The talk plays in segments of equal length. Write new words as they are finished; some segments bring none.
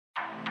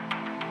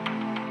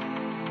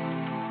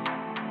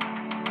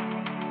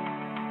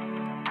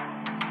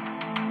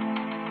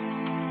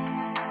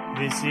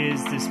This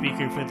is the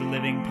Speaker for the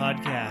Living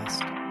podcast,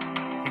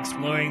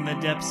 exploring the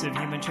depths of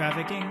human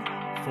trafficking,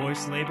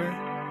 forced labor,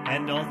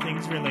 and all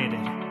things related.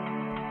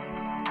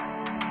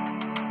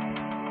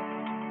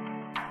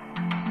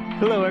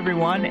 Hello,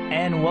 everyone,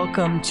 and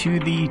welcome to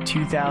the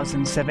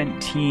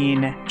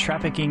 2017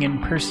 Trafficking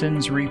in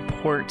Persons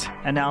Report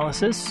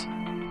Analysis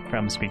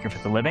from Speaker for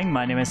the Living.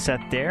 My name is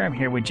Seth Dare. I'm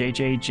here with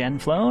JJ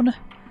Genflone.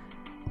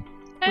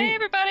 Hey,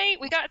 everybody.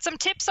 We got some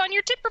tips on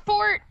your tip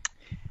report.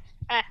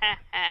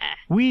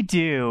 We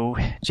do.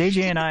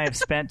 JJ and I have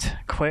spent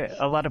quite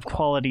a lot of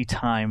quality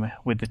time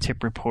with the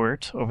tip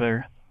report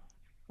over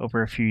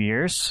a few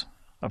years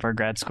of our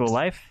grad school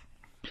life.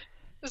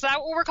 Is that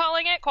what we're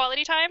calling it?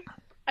 Quality time?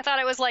 I thought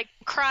I was like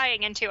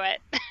crying into it.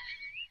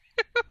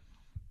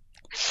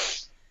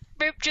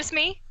 Just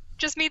me?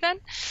 Just me then?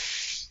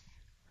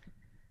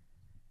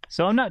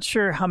 So I'm not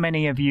sure how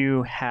many of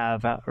you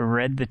have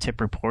read the tip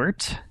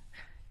report.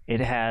 It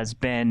has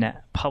been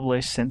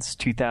published since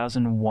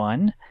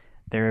 2001.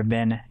 There have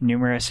been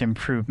numerous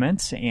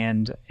improvements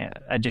and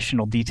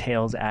additional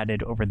details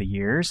added over the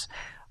years.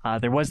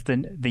 There was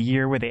the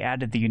year where they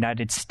added the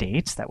United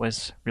States. That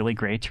was really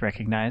great to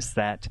recognize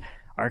that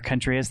our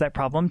country has that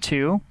problem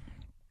too.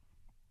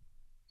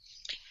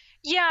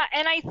 Yeah,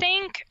 and I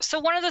think, so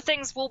one of the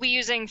things we'll be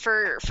using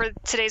for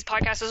today's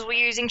podcast is we're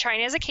using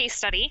China as a case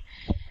study.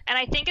 And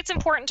I think it's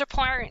important to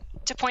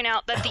point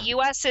out that the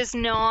U.S. is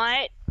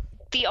not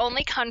the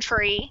only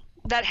country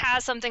that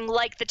has something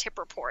like the tip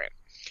report.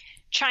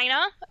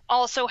 China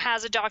also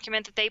has a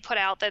document that they put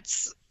out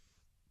that's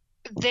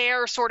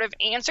their sort of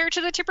answer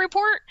to the tip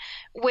report,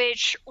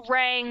 which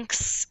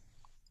ranks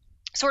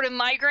sort of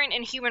migrant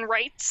and human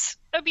rights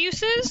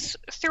abuses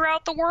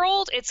throughout the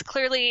world. It's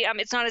clearly,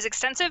 it's not as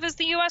extensive as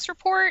the U.S.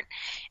 report,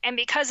 and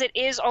because it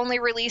is only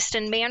released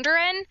in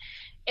Mandarin,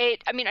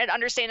 it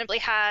understandably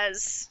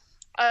has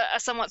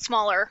a somewhat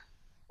smaller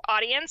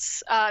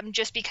audience,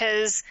 just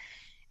because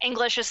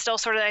English is still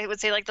sort of, I would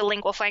say, like the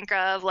lingua franca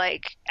of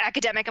like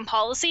academic and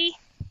policy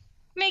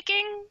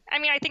making.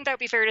 I think that would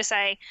be fair to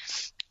say.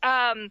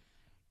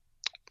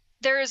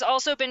 There has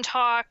also been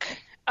talk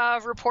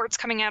of reports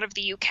coming out of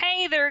the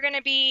UK that are going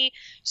to be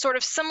sort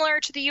of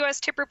similar to the US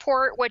tip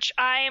report, which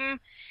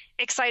I'm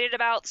excited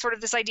about, sort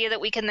of this idea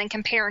that we can then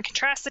compare and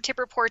contrast the tip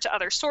report to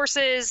other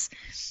sources.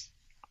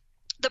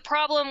 The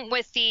problem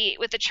with the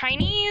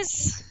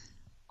Chinese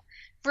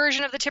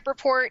version of the tip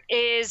report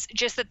is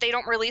just that they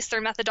don't release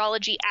their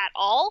methodology at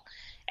all.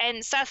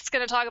 And Seth's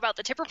going to talk about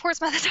the tip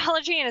report's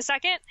methodology in a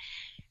second.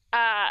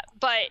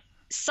 But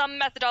some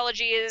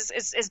methodology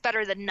is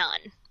better than none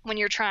when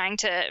you're trying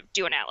to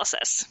do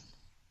analysis.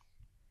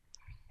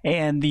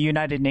 And the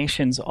United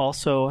Nations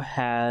also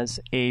has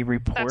a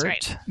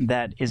report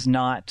that is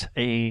not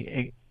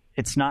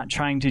it's not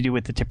trying to do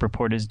what the tip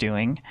report is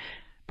doing,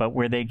 but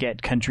where they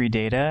get country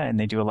data and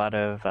they do a lot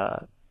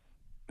of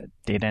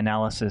data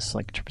analysis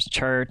like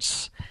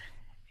charts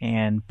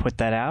and put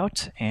that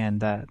out.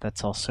 And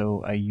that's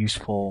also a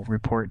useful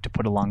report to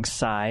put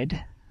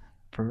alongside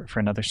for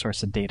another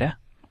source of data.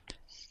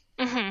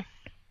 Mm-hmm.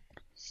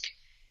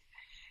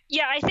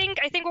 Yeah, I think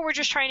what we're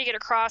just trying to get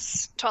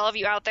across to all of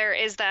you out there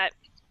is that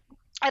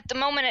at the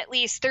moment, at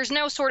least, there's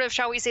no sort of,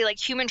 shall we say, like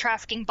human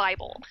trafficking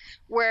Bible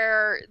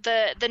where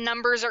the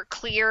numbers are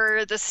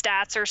clear, the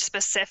stats are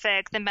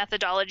specific, the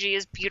methodology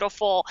is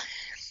beautiful.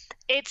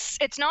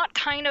 It's not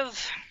kind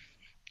of,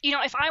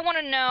 if I want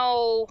to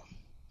know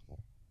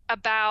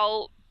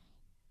about,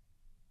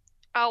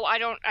 I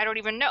don't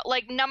even know,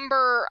 like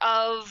number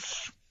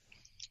of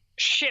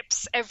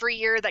ships every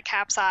year that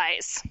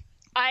capsize,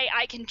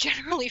 I can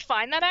generally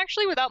find that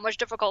actually without much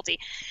difficulty.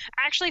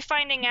 Actually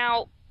finding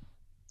out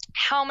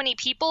how many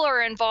people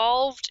are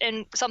involved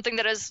in something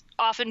that is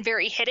often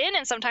very hidden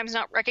and sometimes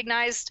not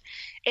recognized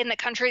in the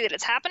country that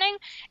it's happening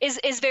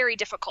is very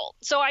difficult.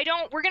 So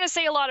we're going to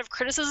say a lot of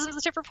criticisms of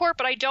the tip report,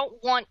 but I don't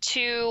want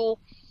to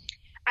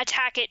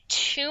attack it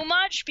too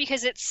much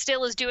because it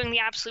still is doing the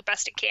absolute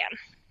best it can.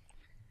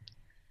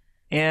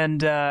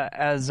 And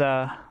as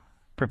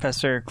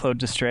Professor Claude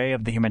Destray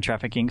of the Human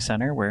Trafficking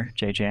Center, where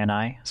JJ and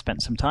I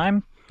spent some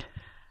time,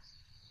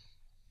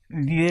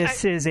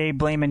 this is a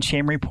blame and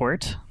shame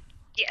report.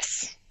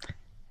 Yes.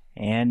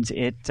 And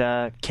it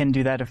can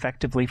do that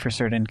effectively for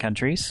certain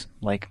countries.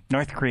 Like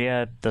North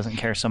Korea doesn't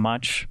care so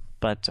much,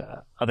 but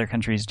other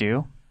countries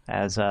do,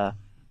 as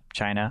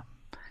China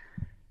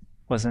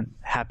wasn't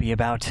happy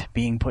about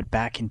being put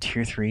back in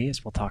Tier 3,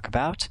 as we'll talk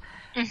about.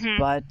 Mm-hmm.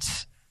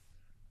 But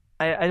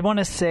I want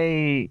to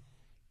say,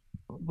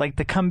 like,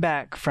 the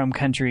comeback from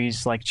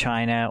countries like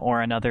China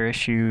or on other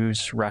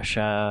issues,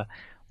 Russia,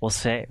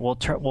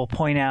 we'll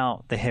point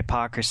out the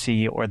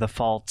hypocrisy or the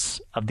faults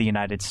of the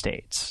United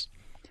States.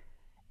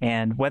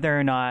 And whether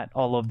or not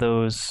all of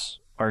those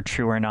are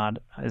true or not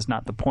is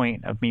not the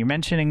point of me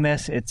mentioning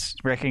this. It's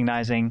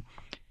recognizing,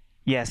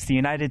 yes, the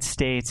United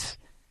States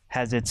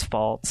has its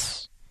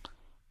faults,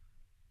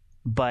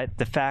 but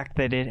the fact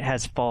that it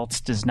has faults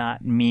does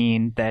not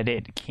mean that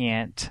it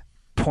can't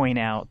point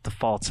out the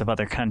faults of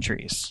other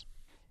countries.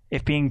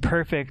 If being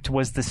perfect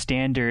was the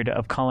standard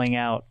of calling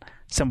out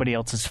somebody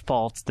else's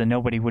fault, then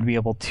nobody would be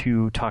able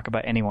to talk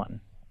about anyone.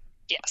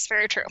 Yes,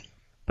 very true.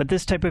 But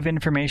this type of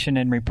information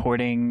and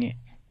reporting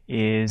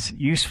is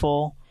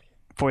useful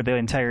for the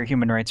entire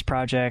Human Rights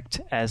Project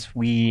as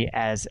we,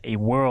 as a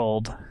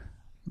world,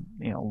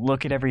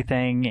 look at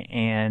everything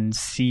and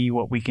see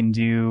what we can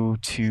do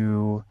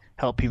to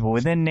help people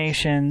within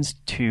nations,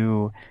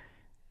 to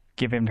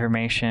give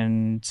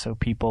information so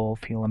people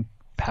feel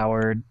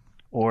empowered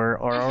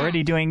or are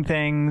already doing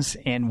things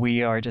and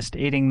we are just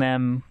aiding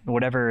them,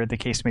 whatever the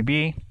case may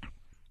be.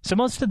 So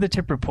most of the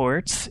tip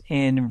reports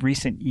in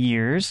recent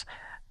years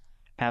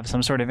have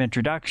some sort of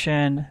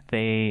introduction.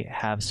 They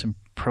have some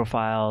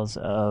profiles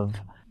of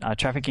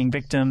trafficking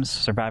victims,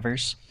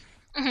 survivors.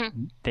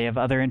 Mm-hmm. They have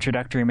other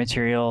introductory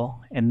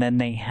material, and then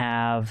they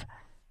have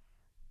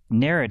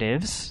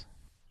narratives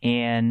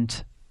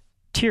and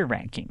tier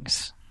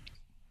rankings.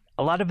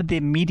 A lot of the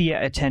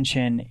media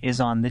attention is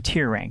on the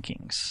tier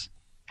rankings.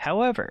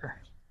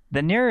 However,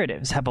 the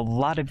narratives have a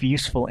lot of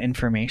useful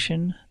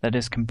information that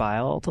is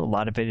compiled. A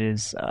lot of it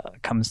is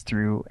comes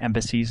through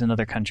embassies in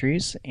other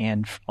countries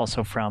and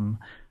also from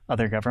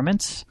other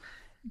governments.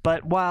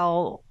 But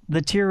while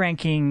the tier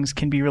rankings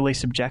can be really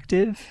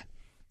subjective,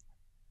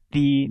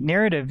 the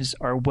narratives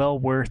are well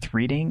worth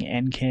reading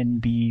and can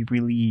be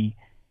really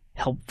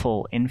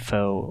helpful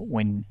info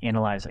when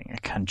analyzing a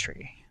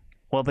country.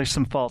 Well, there's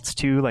some faults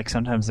too, like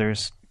sometimes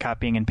there's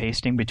copying and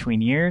pasting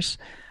between years.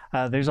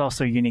 There's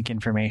also unique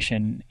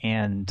information,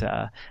 and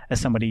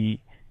as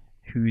somebody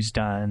who's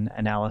done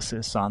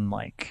analysis on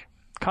like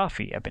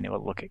coffee, I've been able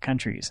to look at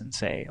countries and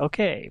say,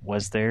 okay,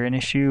 was there an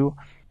issue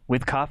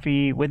with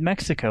coffee with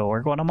Mexico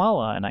or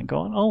Guatemala? And I'm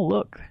going, oh,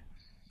 look,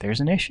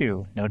 there's an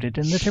issue noted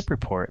in the tip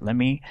report. Let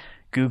me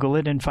Google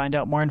it and find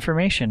out more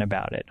information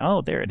about it.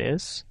 Oh, there it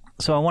is.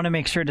 So I want to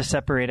make sure to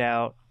separate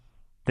out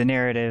the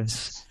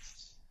narratives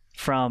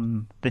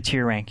from the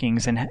tier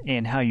rankings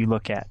and how you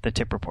look at the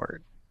tip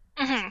report.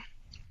 Mm-hmm.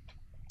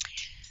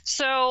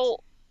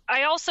 So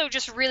I also,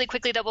 just really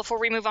quickly though, before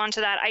we move on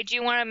to that, I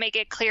do want to make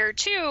it clear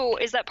too,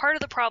 is that part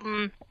of the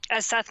problem,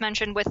 as Seth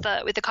mentioned with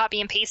the copy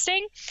and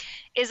pasting,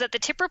 is that the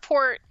tip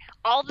report,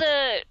 all of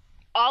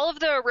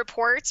the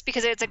reports,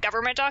 because it's a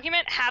government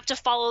document, have to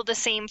follow the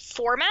same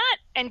format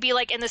and be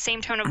like in the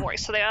same tone of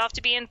voice. So they all have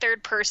to be in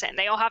third person.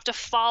 They all have to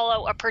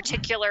follow a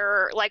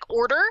particular like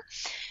order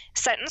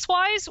sentence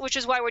wise, which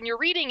is why when you're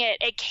reading it,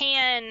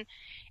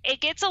 it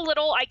gets a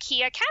little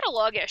IKEA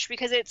catalog-ish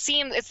because it's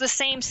the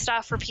same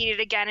stuff repeated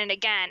again and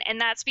again.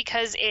 And that's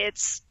because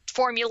it's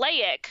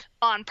formulaic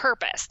on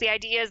purpose. The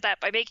idea is that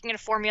by making it a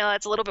formula,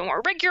 it's a little bit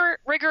more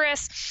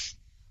rigorous.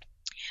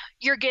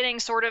 You're getting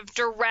sort of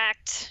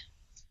direct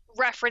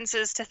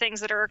references to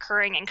things that are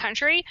occurring in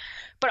country.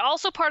 But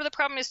also part of the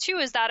problem is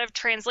that of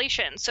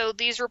translation. So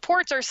these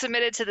reports are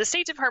submitted to the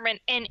State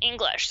Department in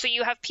English. So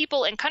you have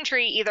people in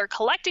country either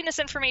collecting this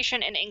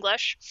information in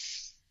English,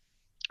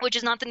 which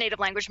is not the native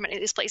language of many of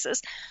these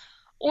places,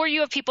 or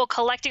you have people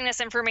collecting this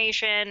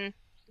information,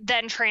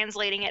 then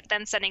translating it,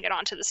 then sending it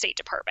on to the State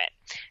Department.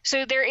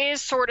 So there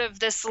is sort of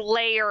this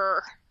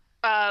layer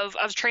of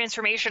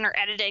transformation or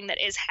editing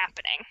that is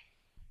happening.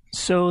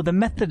 So the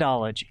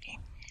methodology.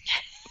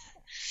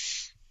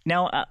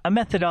 Now, a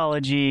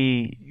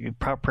methodology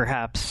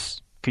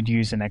perhaps could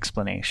use an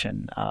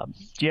explanation.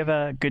 Do you have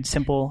a good,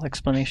 simple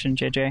explanation,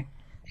 JJ?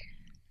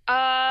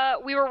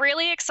 We were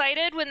really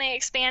excited when they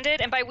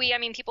expanded, and by we, I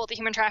mean people at the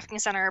Human Trafficking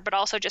Center, but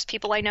also just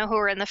people I know who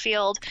are in the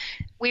field.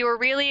 We were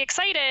really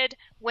excited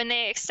when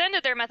they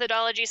extended their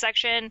methodology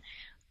section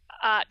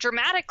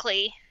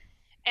dramatically,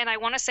 and I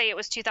want to say it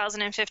was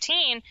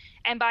 2015,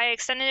 and by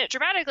extending it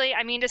dramatically,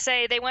 I mean to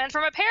say they went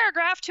from a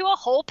paragraph to a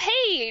whole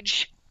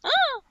page.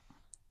 Oh!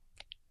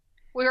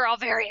 We were all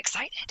very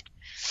excited.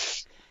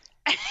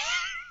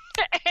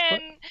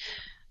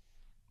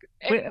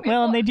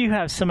 And they do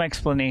have some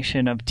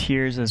explanation of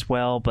tiers as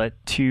well, but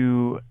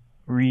to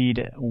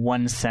read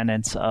one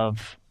sentence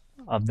of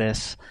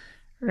this,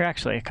 or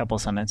actually a couple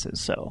sentences.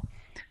 So,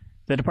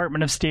 the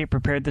Department of State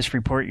prepared this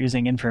report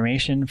using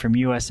information from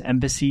U.S.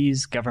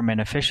 embassies,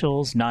 government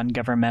officials,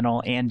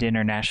 non-governmental and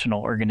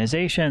international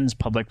organizations,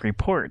 public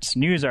reports,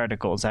 news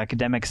articles,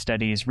 academic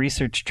studies,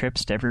 research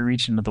trips to every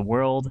region of the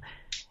world,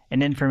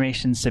 and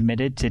information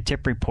submitted to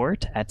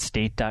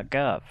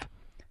tipreport@state.gov.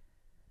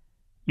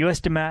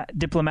 U.S.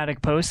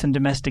 diplomatic posts and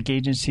domestic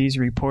agencies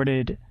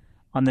reported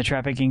on the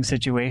trafficking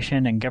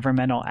situation and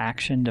governmental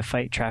action to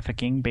fight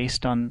trafficking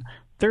based on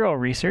thorough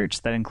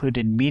research that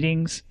included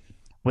meetings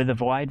with a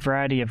wide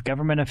variety of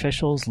government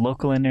officials,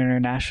 local and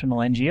international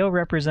NGO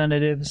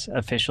representatives,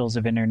 officials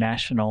of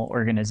international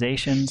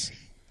organizations,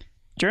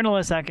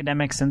 journalists,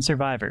 academics, and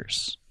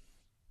survivors.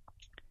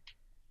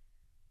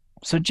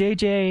 So,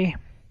 JJ,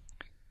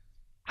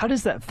 how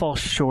does that fall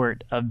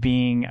short of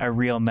being a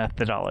real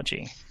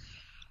methodology?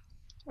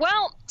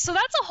 Well, so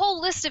that's a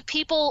whole list of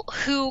people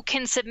who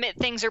can submit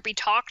things or be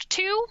talked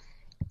to.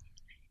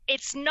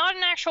 It's not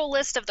an actual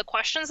list of the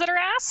questions that are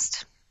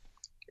asked,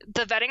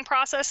 the vetting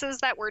processes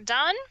that were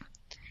done,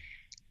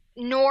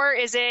 nor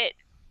is it,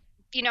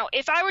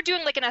 if I were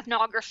doing like an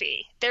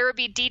ethnography, there would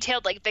be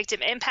detailed like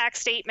victim impact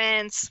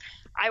statements,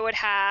 I would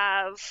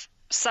have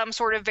some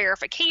sort of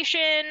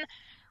verification.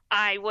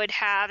 I would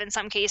have, in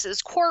some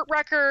cases, court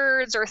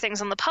records or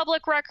things on the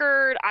public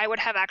record. I would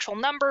have actual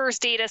numbers,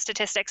 data,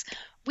 statistics.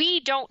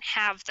 We don't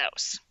have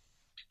those.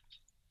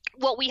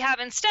 What we have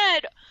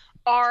instead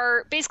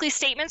are basically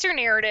statements or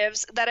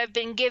narratives that have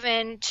been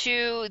given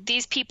to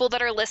these people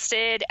that are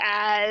listed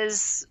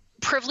as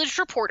privileged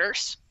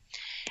reporters.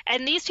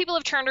 And these people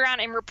have turned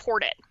around and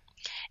reported.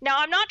 Now,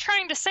 I'm not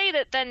trying to say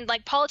that then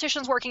like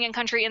politicians working in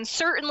country, and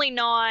certainly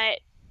not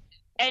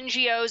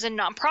NGOs and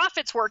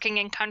nonprofits working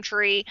in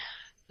country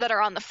that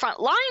are on the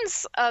front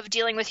lines of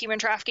dealing with human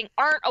trafficking,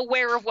 aren't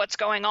aware of what's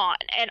going on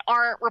and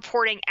aren't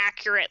reporting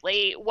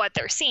accurately what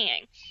they're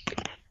seeing.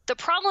 The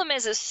problem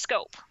is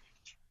scope.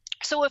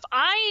 So if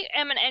I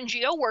am an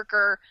NGO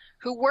worker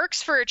who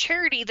works for a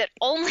charity that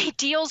only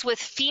deals with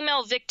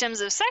female victims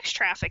of sex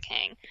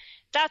trafficking,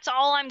 that's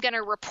all I'm going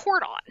to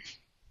report on,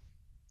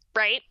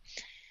 right?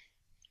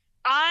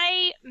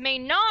 I may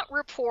not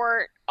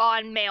report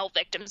on male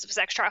victims of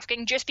sex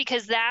trafficking just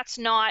because that's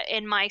not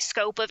in my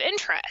scope of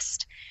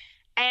interest.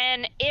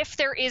 And if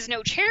there is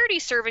no charity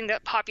serving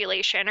that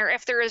population, or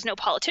if there is no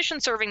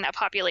politician serving that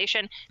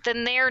population,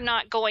 then they're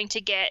not going to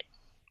get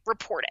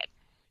reported.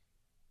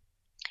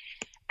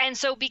 And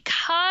so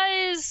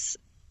because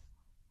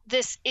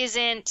this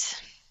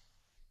isn't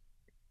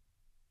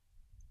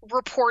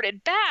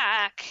reported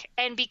back,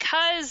 and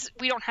because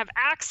we don't have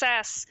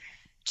access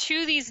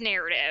to these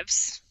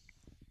narratives,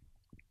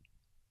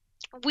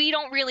 we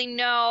don't really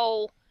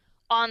know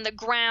on the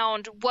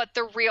ground what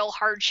the real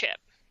hardship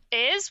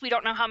is. We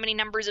don't know how many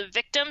numbers of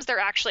victims there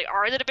actually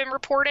are that have been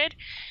reported.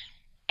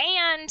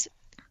 And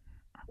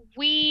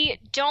we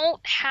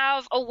don't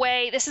have a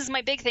way, this is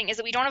my big thing, is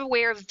that we don't have a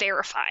way of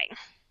verifying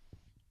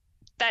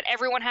that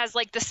everyone has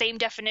like the same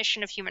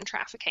definition of human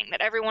trafficking,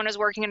 that everyone is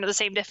working under the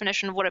same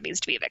definition of what it means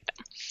to be a victim.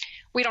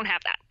 We don't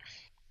have that.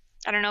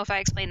 I don't know if I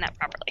explained that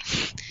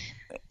properly.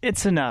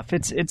 It's enough.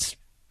 It's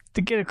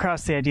to get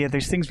across the idea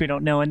there's things we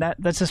don't know, and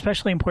that's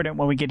especially important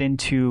when we get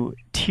into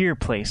tier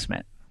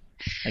placement.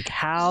 Like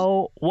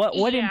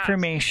what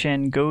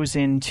information goes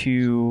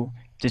into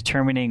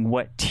determining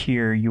what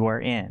tier you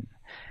are in.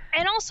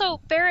 And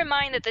also bear in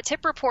mind that the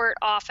tip report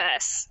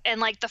office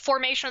and like the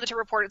formation of the tip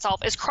report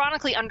itself is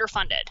chronically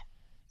underfunded.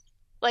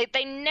 Like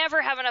they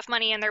never have enough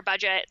money in their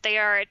budget. They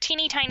are a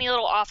teeny tiny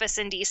little office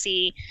in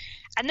DC,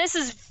 and this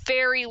is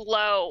very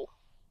low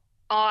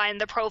on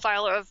the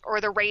profile of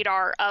or the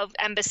radar of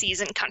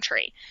embassies in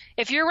country.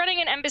 If you're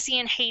running an embassy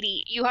in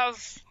Haiti, you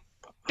have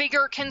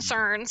bigger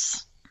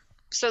concerns,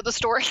 so the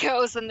story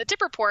goes, than the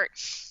tip report.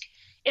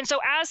 And so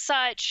as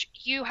such,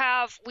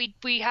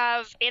 we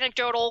have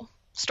anecdotal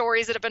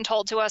stories that have been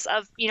told to us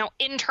of,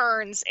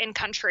 interns in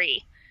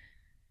country,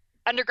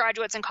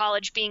 undergraduates in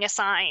college being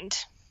assigned,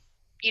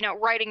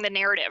 writing the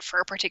narrative for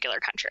a particular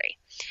country.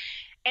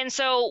 And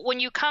so when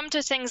you come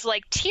to things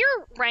like tier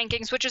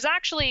rankings, which is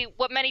actually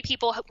what many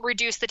people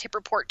reduce the tip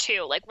report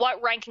to, like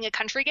what ranking a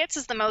country gets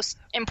is the most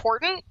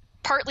important,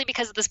 partly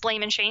because of this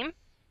blame and shame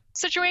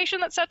situation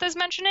that Seth is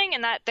mentioning,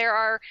 and that there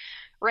are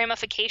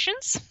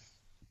ramifications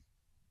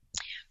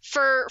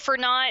for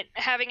not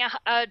having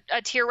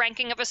a tier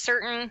ranking of a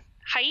certain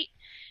height,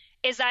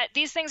 is that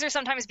these things are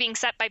sometimes being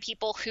set by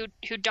people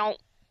who don't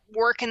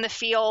work in the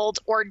field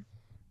or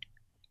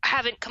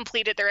haven't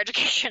completed their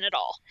education at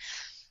all.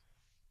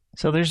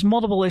 So there's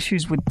multiple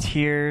issues with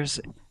tiers,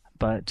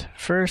 but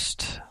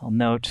first I'll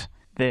note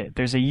that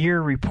there's a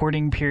year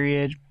reporting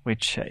period,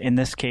 which in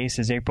this case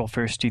is April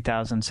 1st,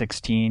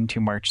 2016 to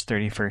March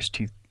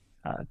 31st,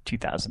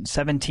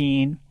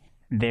 2017.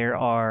 There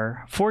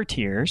are 4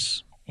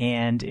 tiers,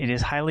 and it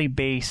is highly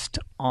based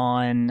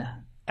on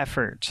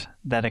effort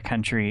that a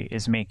country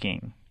is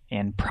making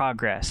and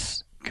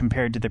progress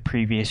compared to the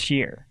previous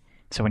year.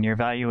 So when you're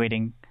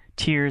evaluating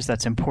tiers,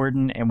 that's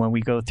important, and when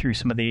we go through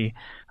some of the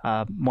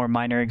more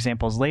minor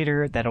examples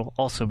later, that'll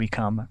also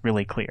become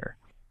really clear.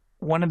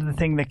 One of the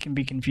things that can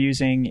be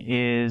confusing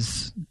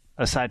is,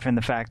 aside from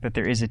the fact that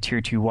there is a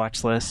tier 2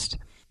 watch list,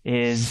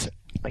 is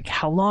like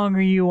how long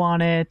are you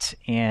on it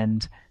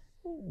and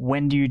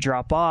when do you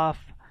drop off?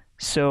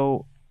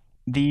 So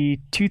the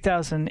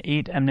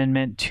 2008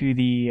 amendment to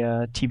the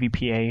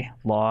TVPA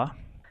law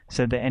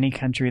said that any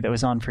country that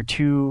was on for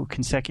 2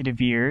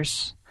 consecutive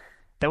years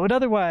that would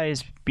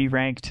otherwise be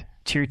ranked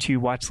tier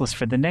 2 watch list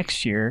for the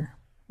next year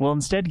will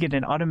instead get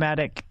an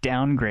automatic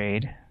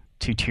downgrade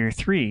to tier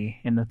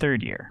 3 in the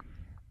 3rd year.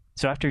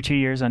 So after 2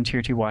 years on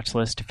tier 2 watch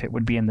list, if it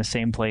would be in the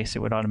same place, it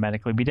would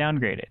automatically be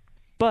downgraded.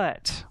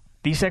 But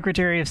the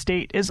Secretary of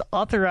State is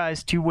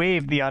authorized to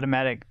waive the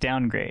automatic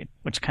downgrade,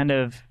 which kind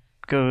of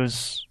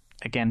goes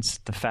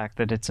against the fact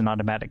that it's an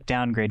automatic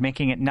downgrade,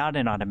 making it not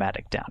an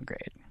automatic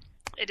downgrade.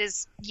 It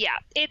is, yeah.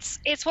 It's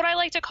what I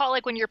like to call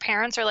like when your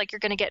parents are like, you're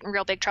going to get in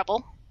real big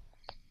trouble.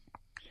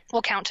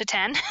 We'll count to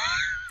 10.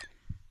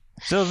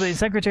 So the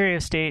Secretary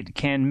of State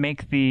can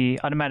make the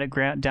automatic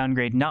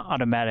downgrade not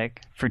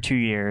automatic for 2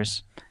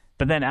 years,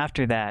 but then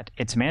after that,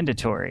 it's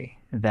mandatory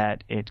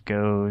that it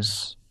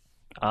goes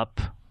up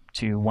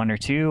to 1 or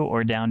 2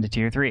 or down to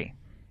tier 3.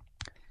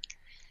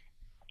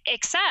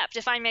 Except,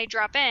 if I may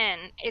drop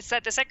in, it's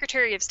that the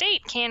Secretary of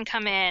State can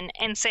come in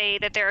and say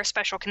that there are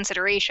special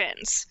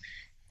considerations.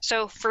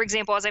 So, for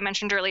example, as I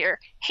mentioned earlier,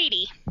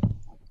 Haiti.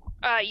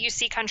 You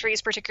see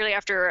countries, particularly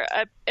after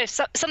if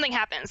something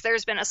happens,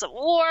 there's been a civil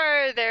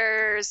war,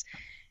 there's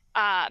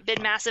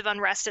been massive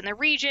unrest in the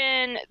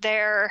region,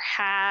 there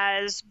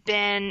has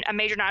been a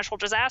major natural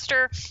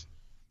disaster,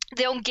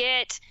 they'll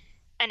get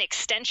an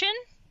extension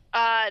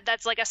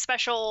that's like a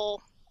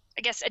special,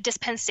 I guess, a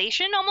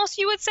dispensation almost,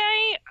 you would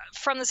say,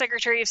 from the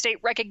Secretary of State,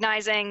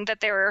 recognizing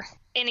that they're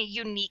in a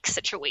unique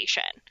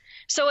situation.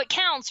 So it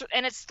counts,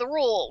 and it's the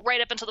rule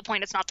right up until the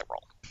point it's not the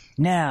rule.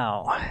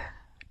 Now,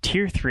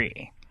 Tier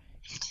 3.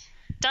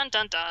 Dun,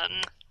 dun,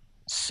 dun.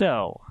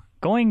 So,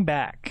 going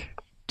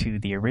back to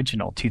the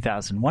original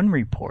 2001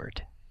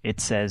 report,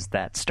 it says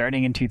that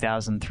starting in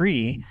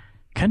 2003,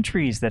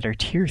 countries that are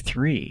Tier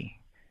 3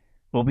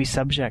 will be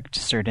subject to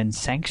certain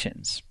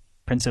sanctions,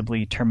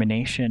 principally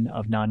termination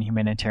of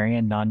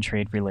non-humanitarian,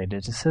 non-trade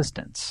related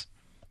assistance.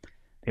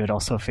 They would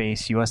also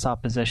face U.S.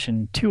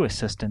 opposition to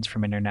assistance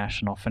from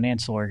international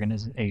financial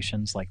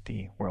organizations like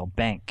the World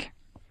Bank.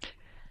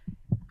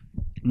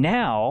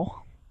 Now,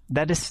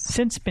 that has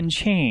since been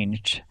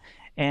changed,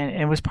 and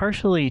it was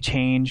partially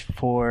changed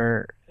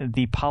for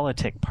the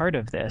politic part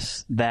of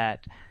this,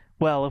 that,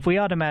 well, if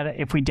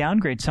we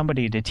downgrade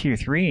somebody to Tier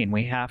 3 and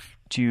we have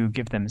to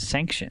give them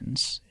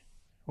sanctions,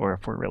 or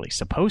if we're really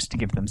supposed to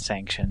give them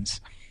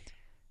sanctions,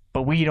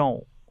 but we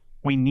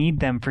need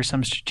them for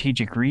some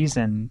strategic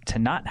reason to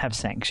not have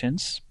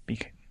sanctions,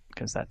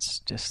 because that's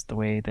just the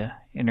way the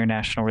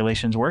international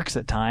relations works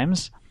at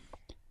times,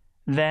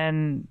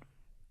 then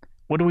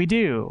what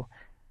do?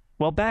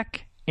 Well,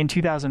 back in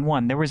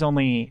 2001, there was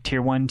only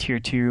Tier 1, Tier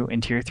 2,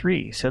 and Tier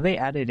 3. So they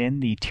added in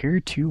the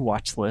Tier 2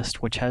 watch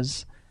list, which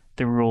has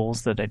the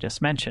rules that I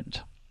just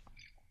mentioned.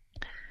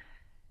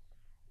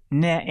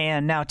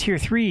 And now Tier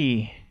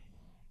 3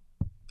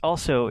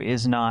 also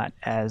is not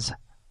as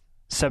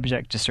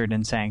subject to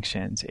certain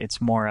sanctions. It's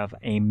more of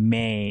a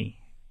may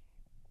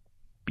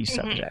be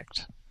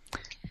subject.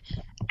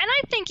 And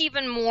I think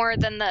even more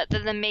than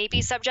the may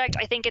be subject,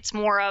 I think it's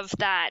more of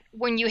that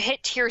when you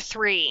hit Tier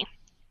 3,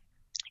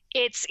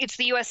 it's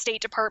the U.S.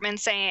 State Department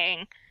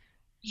saying,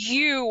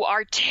 you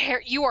are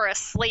a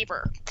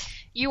slaver.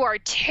 You are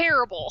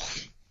terrible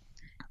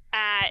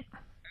at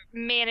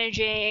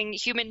managing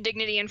human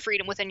dignity and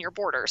freedom within your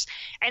borders.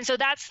 And so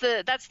that's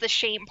the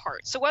shame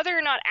part. So whether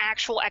or not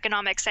actual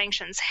economic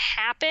sanctions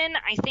happen,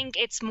 I think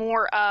it's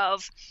more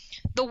of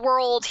the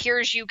world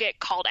hears you get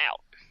called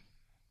out.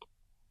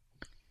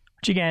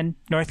 Which again,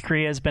 North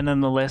Korea has been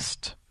on the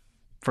list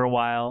for a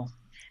while.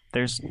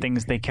 There's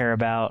things they care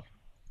about,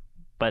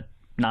 but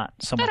not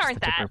so much the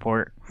tip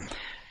report.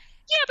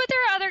 Yeah, but there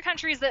are other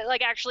countries that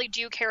actually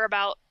do care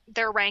about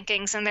their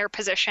rankings and their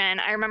position.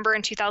 I remember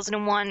in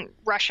 2001,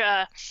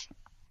 Russia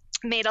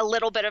made a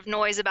little bit of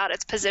noise about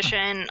its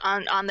position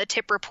on the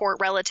tip report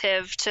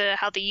relative to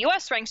how the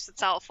U.S. ranks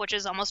itself, which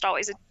is almost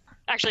always it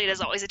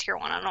is always a Tier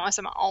 1. I don't know why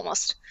I'm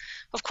almost.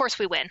 Of course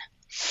we win.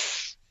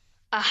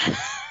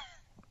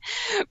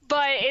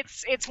 But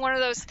it's one of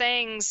those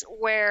things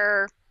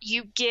where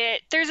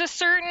there's a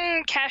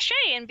certain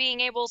cachet in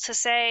being able to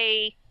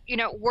say,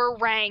 we're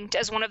ranked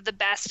as one of the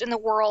best in the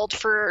world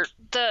for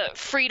the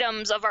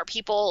freedoms of our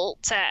people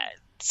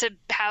to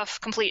have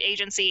complete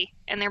agency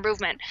in their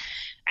movement.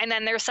 And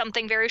then there's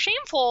something very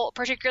shameful,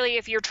 particularly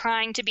if you're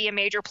trying to be a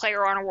major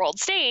player on a world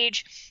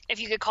stage, if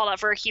you get called out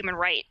for a human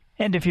right.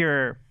 And if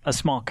you're a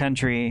small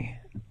country,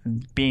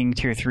 being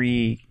Tier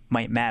 3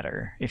 might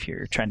matter if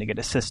you're trying to get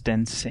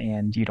assistance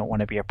and you don't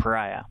want to be a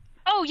pariah.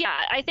 Oh, yeah.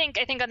 I think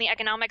on the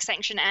economic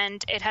sanction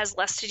end, it has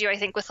less to do, I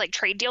think, with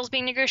trade deals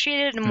being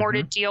negotiated and more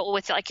to deal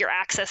with your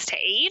access to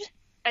aid.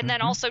 And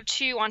then also,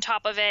 too, on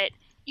top of it,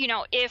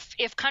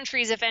 if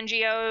countries, if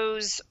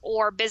NGOs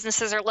or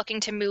businesses are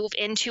looking to move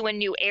into a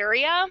new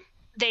area,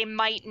 they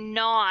might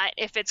not,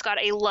 if it's got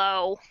a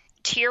low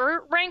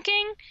tier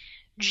ranking,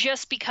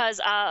 just because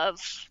of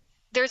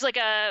there's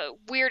a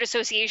weird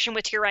association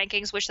with tier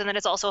rankings, which then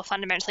it's also a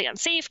fundamentally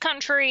unsafe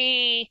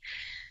country,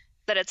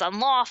 that it's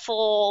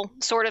unlawful,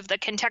 sort of the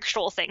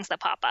contextual things that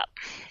pop up.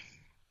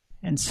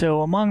 And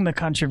so among the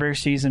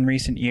controversies in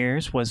recent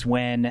years was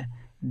when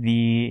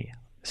the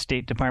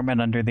State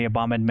Department under the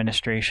Obama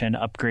administration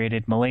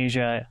upgraded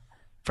Malaysia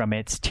from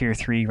its Tier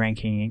 3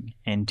 ranking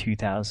in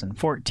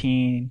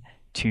 2014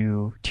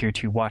 to Tier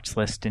 2 watch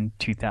list in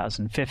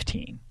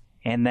 2015.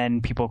 And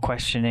then people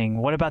questioning,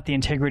 what about the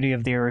integrity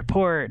of their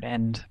report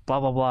and blah,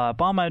 blah, blah,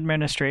 Obama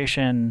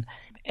administration.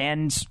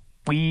 And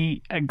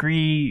we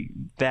agree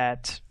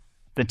that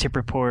the tip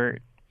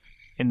report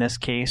in this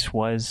case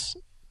was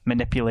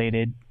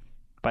manipulated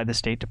by the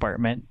State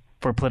Department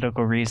for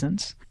political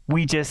reasons.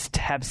 We just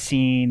have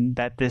seen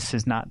that this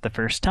is not the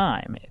first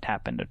time. It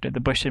happened under the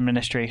Bush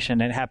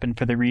administration. It happened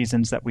for the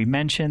reasons that we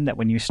mentioned, that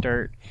when you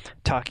start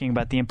talking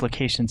about the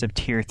implications of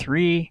Tier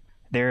 3,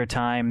 there are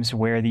times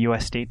where the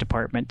U.S. State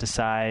Department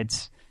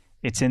decides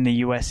it's in the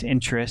U.S.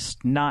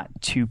 interest not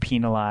to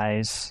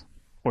penalize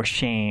or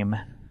shame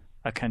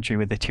a country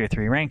with a Tier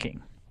 3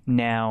 ranking.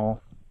 Now,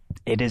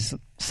 it is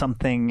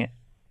something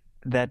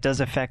that does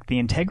affect the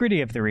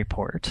integrity of the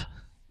report,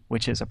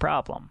 which is a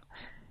problem.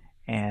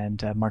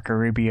 And Marco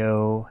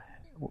Rubio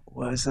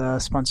was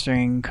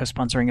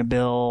co-sponsoring a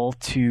bill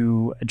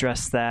to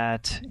address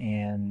that,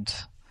 and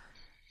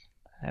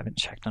I haven't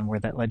checked on where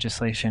that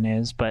legislation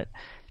is, but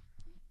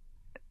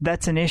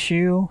that's an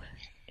issue,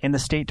 and the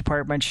State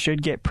Department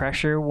should get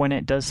pressure when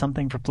it does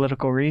something for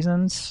political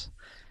reasons.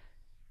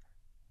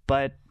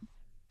 But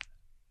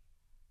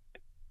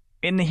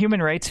in the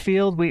human rights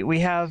field, we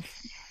have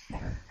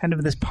kind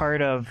of this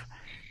part of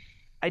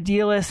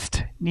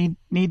idealists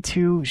need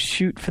to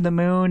shoot for the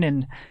moon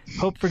and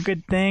hope for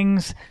good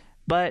things,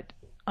 but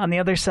on the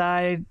other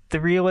side, the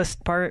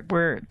realist part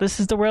where this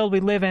is the world we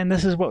live in,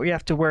 this is what we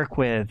have to work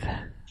with.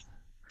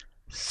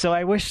 So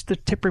I wish the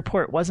TIP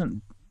report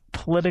wasn't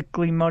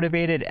politically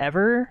motivated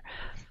ever,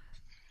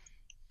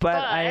 but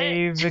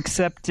I've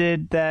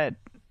accepted that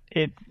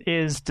it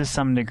is to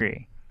some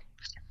degree.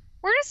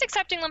 We're just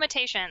accepting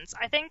limitations.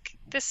 I think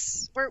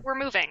we're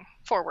moving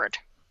forward.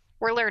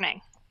 We're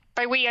learning.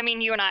 By we, I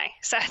mean you and I,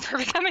 Seth. We're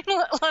becoming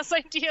less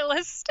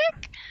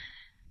idealistic,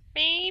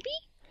 maybe?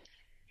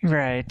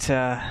 Right.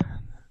 I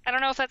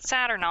don't know if that's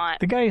sad or not.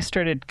 The guy who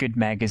started Good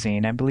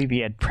Magazine, I believe he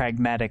had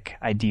pragmatic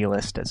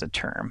idealist as a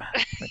term,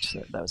 which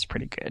that was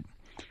pretty good.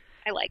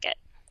 I like it.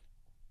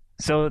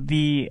 So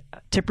the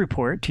TIP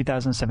report,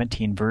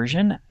 2017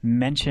 version,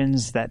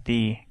 mentions that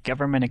the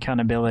Government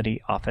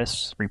Accountability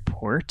Office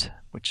report,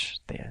 which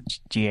the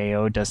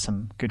GAO does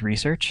some good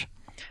research,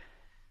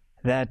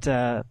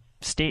 that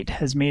state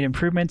has made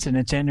improvements in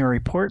its annual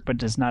report, but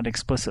does not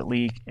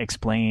explicitly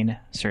explain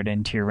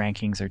certain tier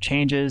rankings or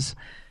changes.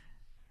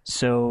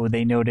 So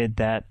they noted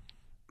that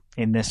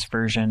in this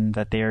version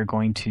that they are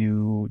going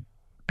to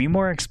be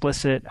more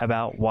explicit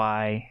about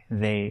why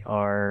they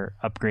are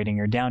upgrading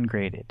or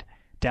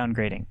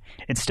downgrading.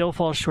 It still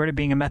falls short of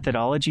being a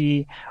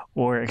methodology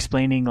or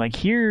explaining, like,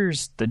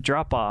 here's the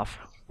drop-off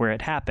where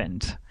it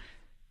happened.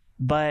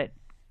 But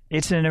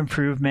it's an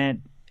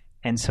improvement,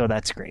 and so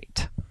that's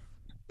great.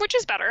 Which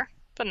is better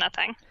than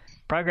nothing.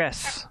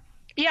 Progress.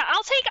 Yeah,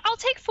 I'll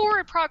take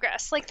forward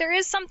progress. Like, there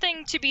is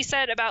something to be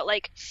said about,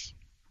 like,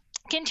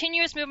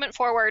 continuous movement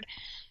forward.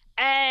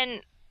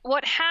 And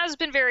what has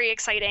been very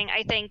exciting,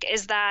 I think,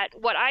 is that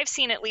what I've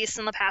seen, at least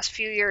in the past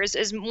few years,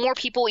 is more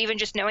people even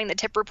just knowing the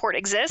TIP report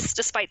exists,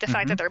 despite the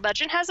fact that their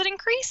budget hasn't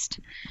increased.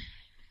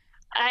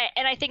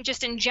 And I think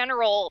just in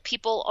general,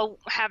 people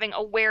having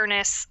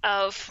awareness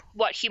of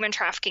what human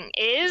trafficking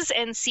is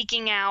and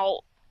seeking out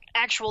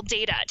actual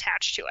data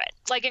attached to it.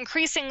 Like,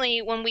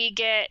 increasingly, when we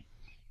get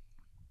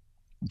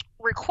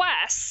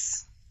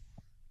requests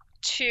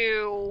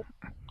to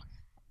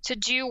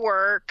do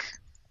work,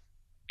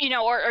 you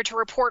know, or to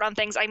report on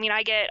things. I mean,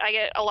 I get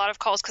a lot of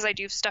calls because I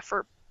do stuff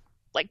for,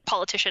 like,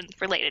 politician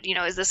related. You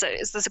know, is this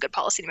a good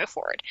policy to move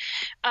forward?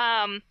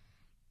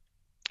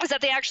 Is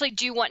that they actually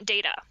do want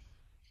data,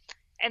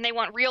 and they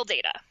want real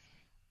data.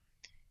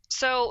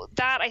 So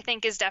that, I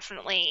think, is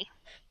definitely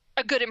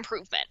a good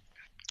improvement.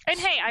 And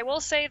hey, I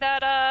will say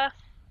that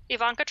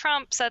Ivanka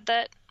Trump said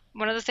that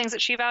one of the things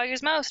that she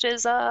values most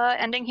is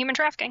ending human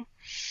trafficking,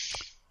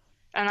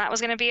 and that was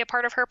going to be a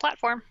part of her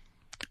platform.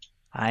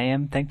 I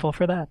am thankful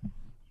for that.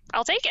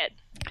 I'll take it.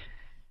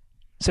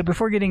 So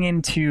before getting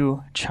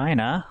into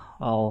China,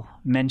 I'll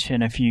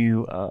mention a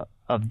few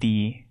of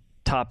the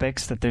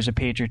topics that there's a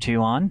page or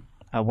two on.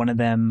 One of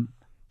them,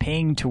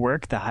 paying to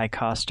work, the high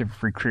cost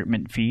of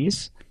recruitment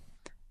fees.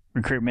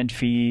 Recruitment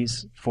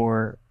fees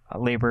for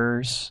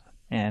laborers,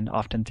 and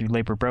often through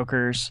labor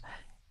brokers,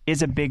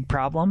 is a big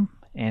problem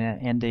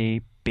and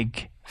a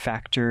big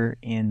factor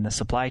in the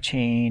supply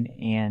chain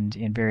and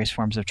in various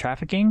forms of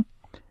trafficking.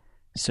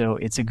 So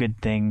it's a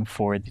good thing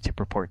for the TIP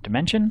report to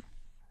mention.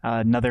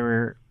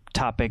 Another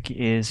topic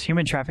is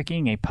human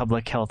trafficking, a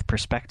public health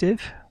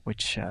perspective,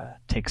 which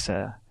takes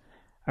a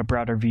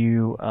broader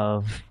view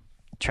of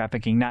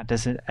trafficking, not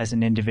just as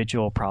an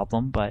individual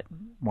problem, but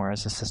more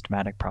as a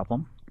systematic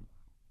problem.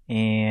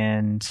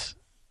 And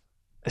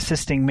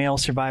assisting male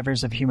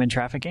survivors of human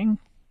trafficking.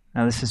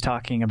 Now, this is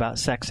talking about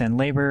sex and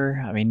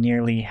labor. I mean,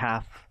 nearly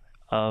half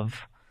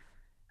of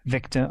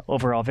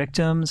overall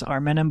victims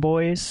are men and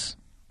boys.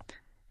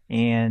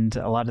 And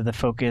a lot of the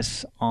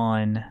focus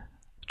on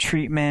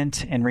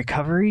treatment and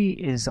recovery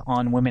is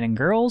on women and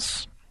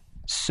girls.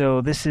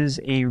 So this is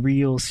a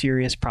real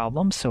serious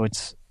problem. So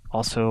it's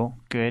also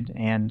good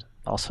and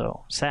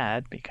also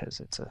sad,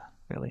 because it's a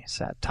really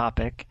sad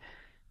topic,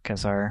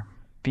 because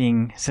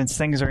since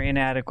things are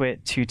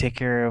inadequate to take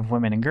care of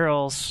women and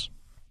girls,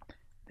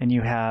 then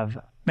you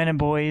have men and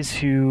boys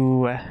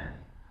who,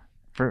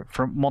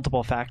 for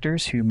multiple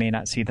factors, who may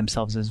not see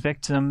themselves as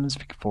victims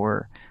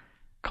for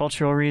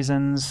cultural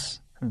reasons,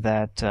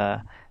 that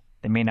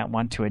they may not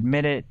want to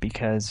admit it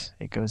because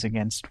it goes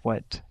against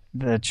what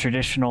the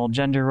traditional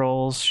gender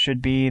roles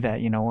should be,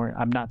 that, you know,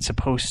 I'm not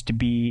supposed to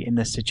be in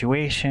this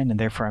situation and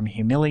therefore I'm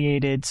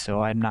humiliated,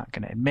 so I'm not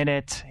going to admit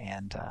it.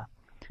 And,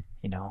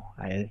 you know,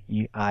 I,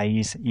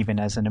 even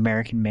as an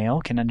American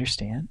male, can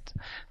understand.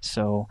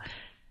 So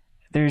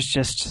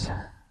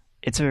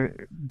it's a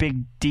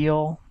big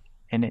deal,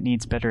 and it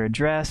needs better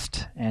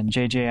addressed. And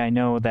JJ, I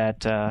know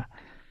that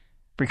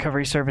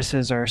recovery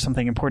services are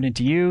something important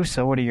to you,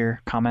 so what are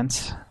your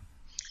comments?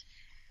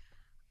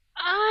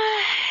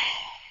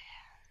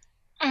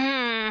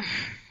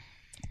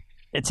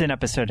 It's an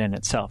episode in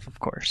itself, of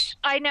course.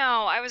 I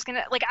know. I was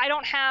gonna like.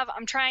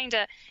 I'm trying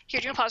to. Here,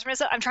 do you want to pause for a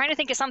minute? I'm trying to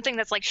think of something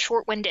that's like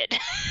short-winded.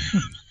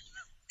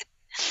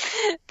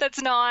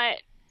 That's not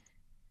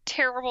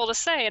terrible to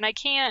say, and I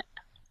can't.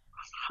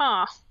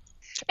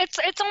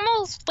 It's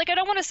almost like I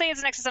don't want to say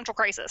it's an existential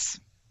crisis,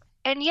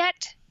 and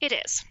yet it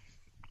is.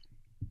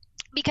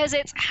 Because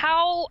it's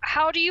how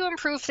do you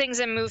improve things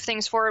and move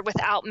things forward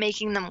without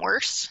making them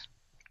worse?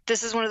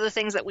 This is one of the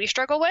things that we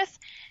struggle with.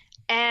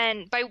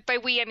 And by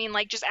we, I mean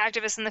like just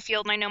activists in the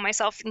field, and I know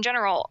myself in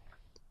general.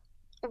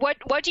 What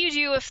do you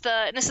do if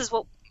and this is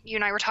what you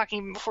and I were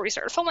talking before we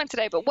started filming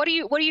today, but what do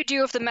you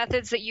do if the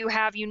methods that you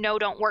have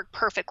don't work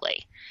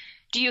perfectly?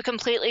 Do you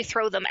completely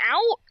throw them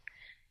out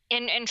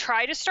and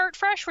try to start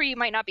fresh where you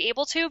might not be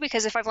able to?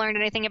 Because if I've learned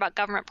anything about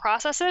government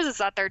processes, it's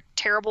that they're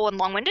terrible and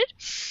long-winded.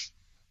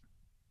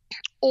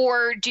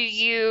 Or do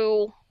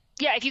you,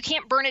 if you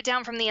can't burn it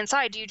down from the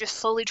inside, do you just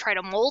slowly try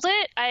to mold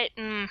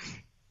it?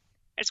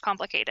 It's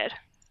complicated.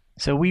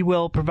 So we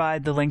will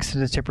provide the links to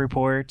the tip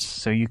reports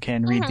so you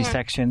can read these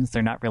sections.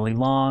 They're not really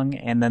long.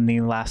 And then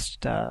the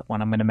last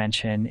one I'm going to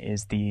mention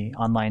is the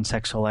online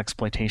sexual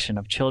exploitation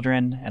of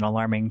children, an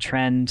alarming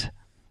trend.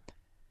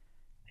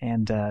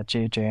 And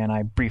JJ and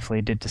I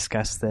briefly did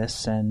discuss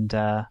this. And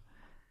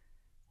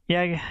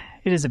it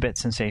is a bit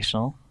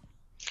sensational.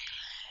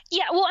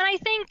 Yeah, well, and I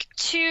think,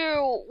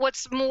 too,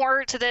 what's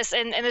more to this,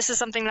 and this is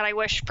something that I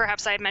wish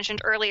perhaps I had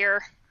mentioned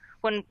earlier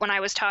when I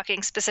was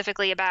talking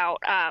specifically about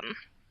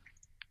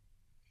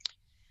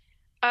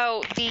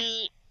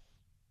the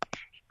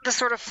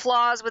sort of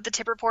flaws with the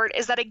tip report,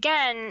 is that,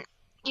 again,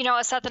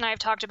 as Seth and I have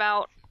talked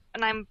about,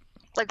 and I'm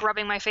like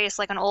rubbing my face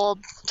like an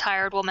old,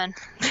 tired woman,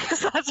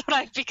 because that's what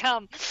I've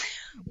become.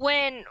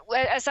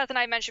 As Seth and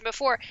I mentioned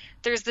before,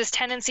 there's this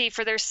tendency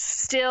for there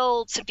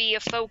still to be a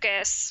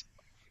focus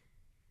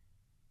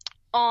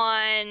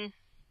on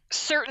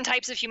certain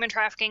types of human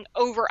trafficking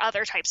over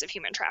other types of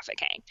human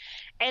trafficking.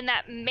 And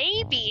that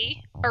may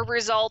be a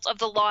result of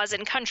the laws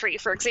in country.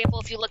 For example,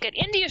 if you look at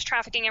India's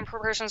Trafficking in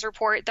Persons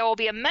report, there will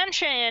be a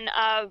mention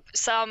of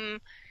some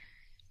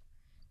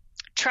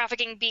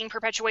trafficking being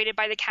perpetuated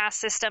by the caste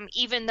system,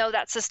 even though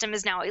that system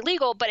is now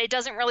illegal, but it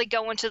doesn't really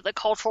go into the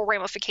cultural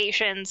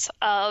ramifications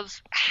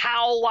of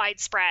how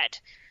widespread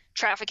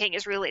trafficking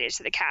is related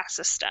to the caste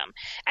system.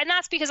 And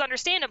that's because,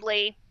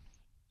 understandably,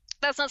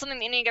 that's not something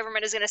the Indian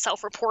government is going to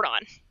self-report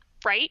on,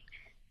 right,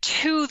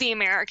 to the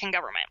American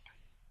government.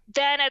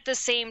 Then at the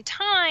same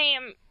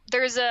time,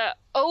 there's not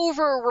an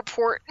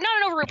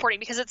over-reporting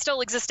because it's still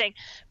existing,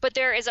 but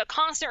there is a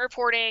constant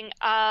reporting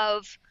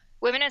of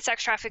women in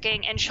sex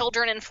trafficking and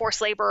children in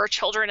forced labor or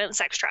children in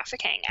sex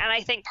trafficking. And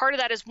I think part of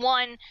that is,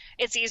 one,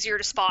 it's easier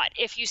to spot.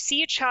 If you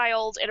see a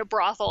child in a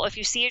brothel, if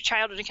you see a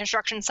child at a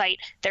construction site,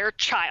 they're a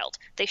child.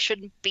 They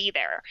shouldn't be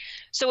there.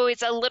 So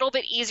it's a little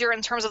bit easier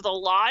in terms of the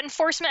law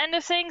enforcement end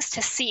of things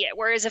to see it.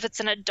 Whereas if it's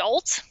an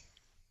adult,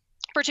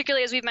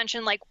 particularly as we've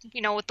mentioned, like,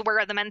 with the Where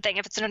Are the Men thing,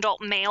 if it's an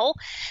adult male,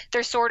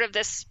 there's sort of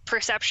this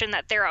perception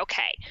that they're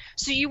okay.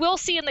 So you will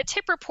see in the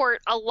tip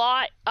report a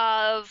lot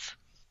of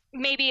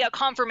maybe a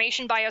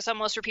confirmation bias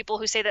almost for people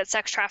who say that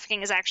sex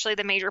trafficking is actually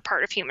the major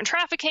part of human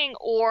trafficking,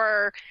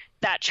 or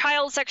that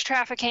child sex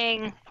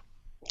trafficking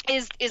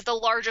is the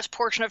largest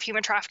portion of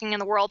human trafficking in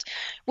the world,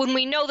 when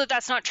we know that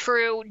that's not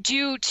true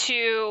due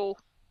to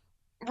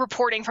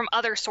reporting from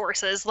other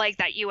sources like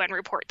that UN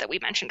report that we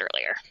mentioned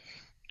earlier.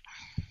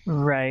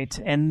 Right.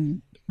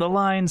 And the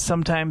lines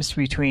sometimes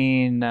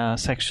between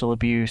sexual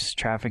abuse,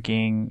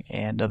 trafficking,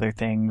 and other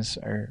things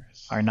are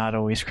not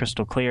always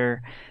crystal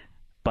clear,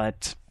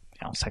 but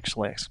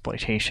sexual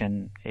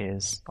exploitation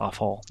is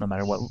awful no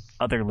matter what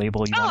other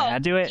label you want to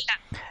add to it.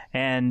 Yeah.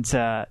 And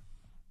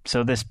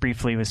so this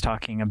briefly was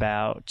talking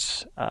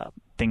about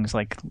things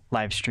like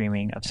live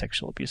streaming of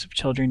sexual abuse of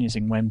children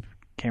using web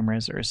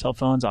cameras or cell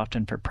phones,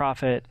 often for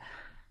profit,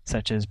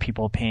 such as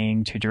people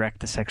paying to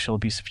direct the sexual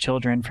abuse of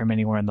children from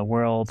anywhere in the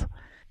world.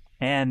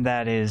 And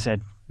that is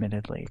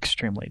admittedly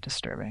extremely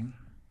disturbing.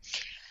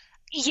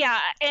 Yeah,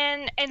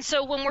 and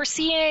so when we're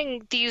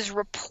seeing these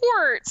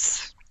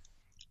reports,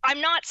 I'm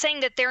not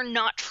saying that they're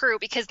not true,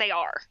 because they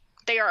are.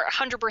 They are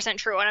 100%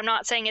 true, and I'm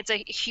not saying it's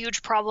a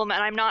huge problem,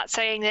 and I'm not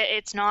saying that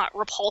it's not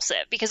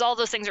repulsive, because all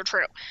those things are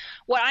true.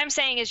 What I'm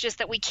saying is just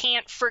that we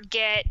can't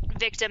forget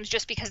victims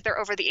just because they're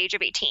over the age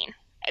of 18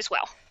 as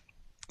well.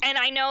 And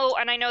I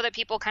know that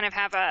people kind of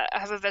have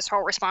a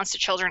visceral response to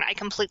children. I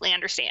completely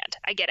understand.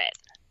 I get it.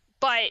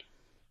 But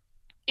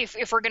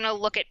if we're going to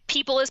look at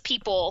people as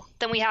people,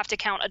 then we have to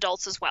count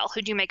adults as well,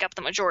 who do make up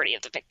the majority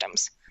of the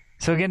victims.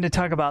 So again, to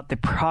talk about the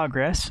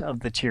progress of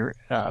the tip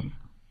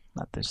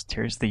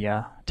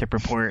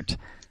report,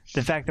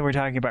 the fact that we're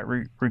talking about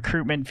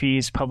recruitment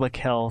fees, public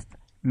health,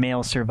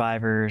 male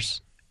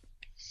survivors,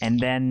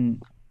 and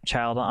then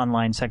child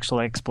online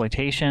sexual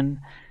exploitation,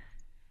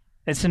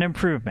 it's an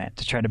improvement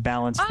to try to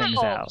balance things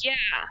out. Yeah.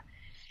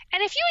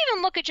 And if you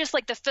even look at just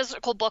like the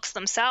physical books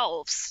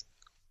themselves,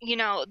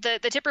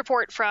 the tip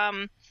report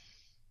from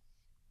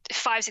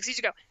 5-6 years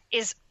ago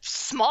is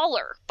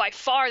smaller by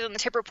far than the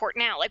tip report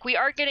now. Like, we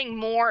are getting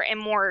more and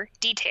more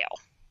detail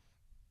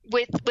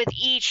with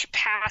each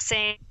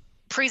passing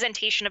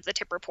presentation of the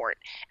tip report,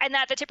 and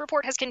that the tip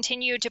report has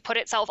continued to put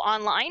itself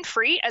online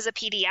free as a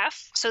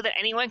PDF so that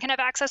anyone can have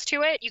access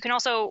to it. You can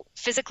also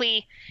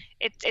physically,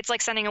 it's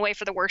like sending away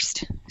for the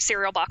worst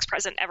cereal box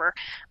present ever.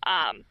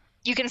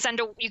 You can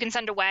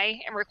send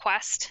away and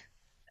request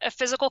a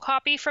physical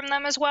copy from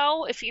them as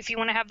well if you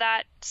want to have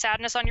that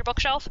sadness on your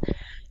bookshelf.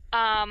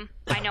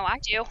 I know I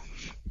do.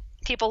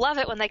 People love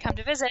it when they come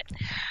to visit.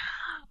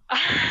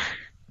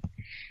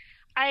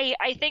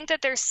 I think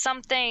that there's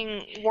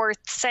something worth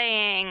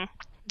saying,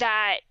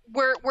 that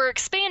we're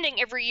expanding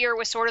every year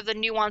with sort of the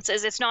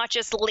nuances. It's not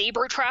just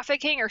labor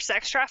trafficking or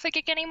sex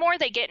trafficking anymore.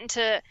 They get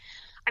into,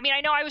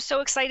 I know I was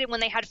so excited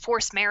when they had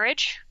forced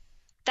marriage.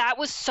 That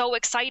was so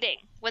exciting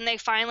when they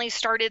finally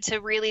started to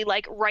really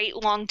like write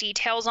long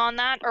details on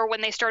that, or when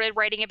they started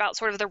writing about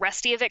sort of the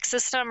Reykjavik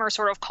system or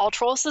sort of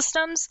cultural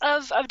systems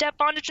of debt,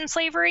 bondage, and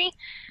slavery.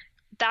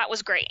 That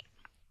was great.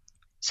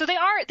 So they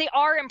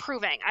are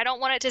improving. I don't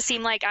want it to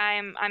seem like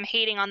I'm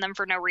hating on them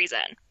for no reason.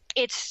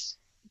 It's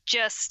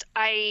just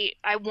I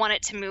want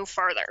it to move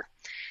farther.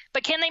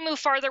 But can they move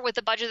farther with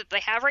the budget that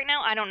they have right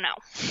now? I don't know.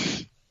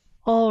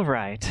 All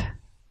right.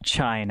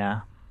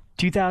 China.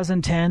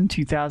 2010,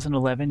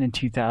 2011, and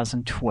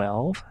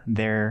 2012,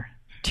 their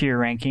tier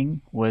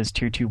ranking was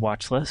Tier 2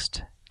 watch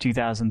list.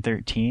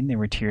 2013, they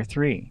were Tier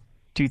 3.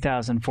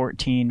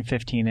 2014,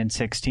 15, and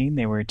 16,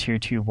 they were Tier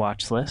 2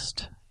 watch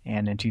list.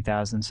 And in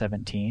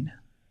 2017,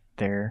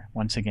 they're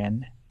once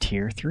again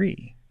Tier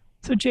 3.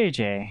 So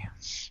JJ,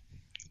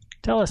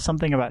 tell us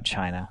something about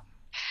China.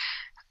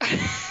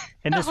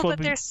 And this will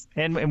be,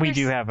 and we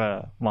do have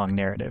a long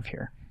narrative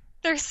here.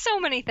 There's so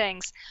many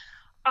things.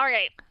 All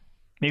right.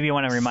 Maybe you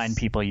want to remind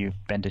people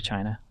you've been to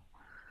China.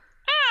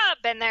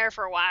 I've been there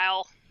for a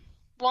while.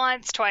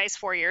 Once, twice,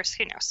 4 years.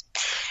 Who knows?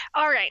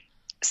 All right.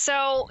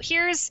 So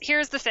here's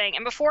the thing.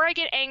 And before I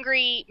get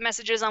angry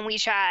messages on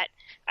WeChat,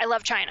 I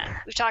love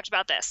China. We've talked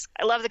about this.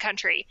 I love the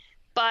country.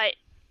 But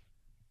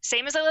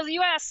same as I love the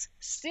U.S.,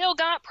 still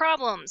got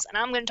problems. And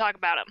I'm going to talk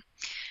about them.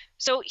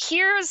 So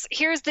here's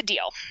the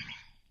deal.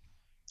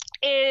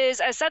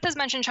 As Seth has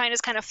mentioned, China's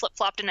kind of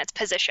flip-flopped in its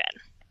position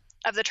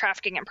of the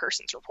Trafficking in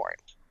Persons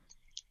report.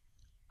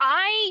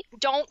 I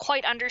don't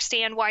quite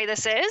understand why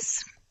this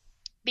is,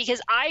 because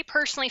I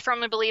personally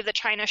firmly believe that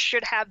China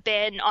should have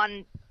been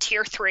on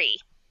Tier 3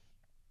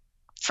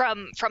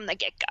 from the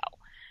get-go.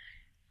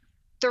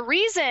 The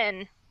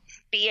reason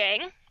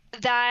being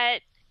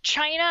that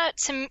China,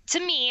 to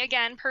me,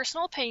 again,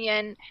 personal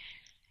opinion,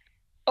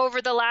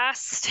 over the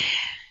last,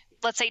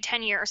 let's say,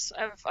 10 years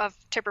of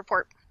tip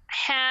report,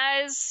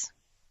 has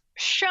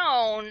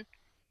shown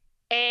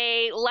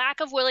a lack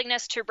of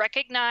willingness to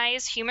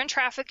recognize human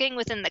trafficking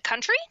within the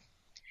country,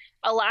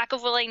 a lack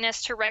of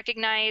willingness to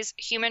recognize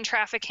human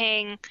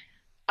trafficking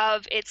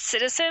of its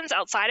citizens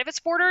outside of its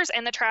borders,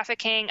 and the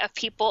trafficking of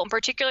people, in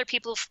particular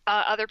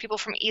other people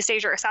from East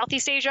Asia or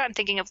Southeast Asia. I'm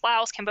thinking of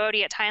Laos,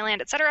 Cambodia, Thailand,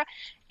 etc.,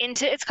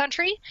 into its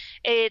country.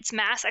 Its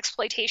mass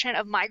exploitation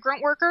of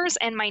migrant workers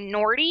and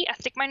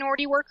ethnic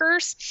minority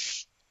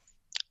workers,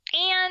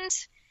 and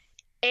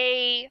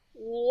a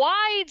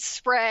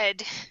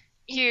widespread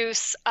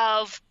use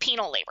of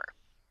penal labor,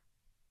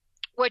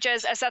 which,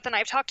 as Seth and I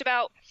have talked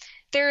about,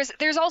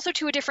 there's also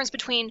a difference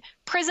between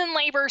prison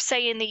labor,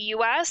 say in the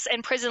U.S.,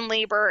 and prison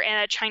labor in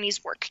a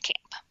Chinese work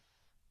camp,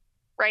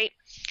 right?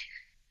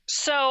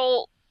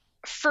 So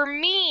for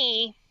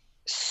me,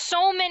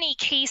 so many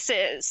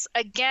cases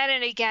again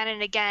and again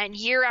and again,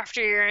 year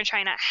after year in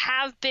China,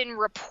 have been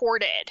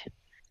reported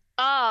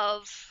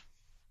of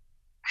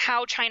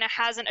how China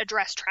hasn't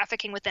addressed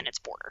trafficking within its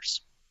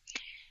borders.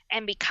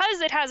 And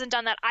because it hasn't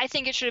done that, I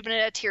think it should have been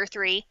at a Tier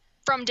 3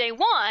 from day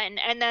one,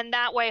 and then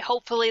that way,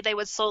 hopefully, they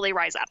would slowly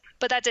rise up.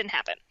 But that didn't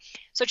happen.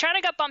 So China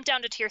got bumped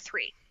down to Tier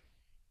 3,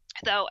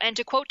 though. And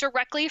to quote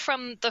directly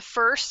from the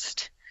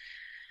first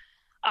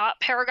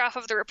paragraph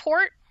of the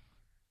report,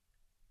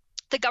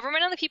 the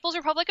government of the People's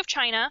Republic of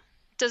China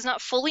does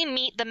not fully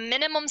meet the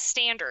minimum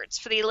standards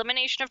for the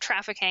elimination of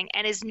trafficking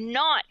and is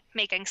not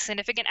making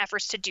significant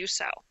efforts to do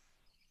so.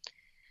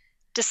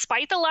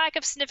 Despite the lack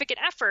of significant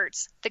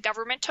efforts, the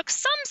government took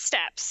some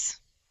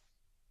steps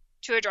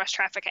to address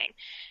trafficking.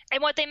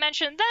 And what they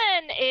mentioned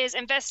then is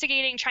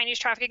investigating Chinese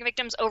trafficking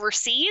victims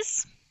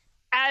overseas.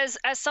 As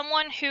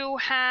someone who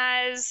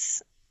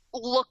has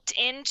looked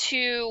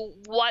into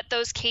what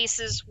those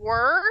cases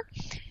were,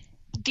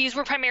 these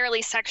were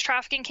primarily sex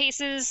trafficking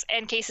cases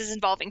and cases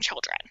involving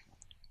children.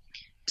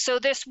 So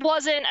this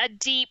wasn't a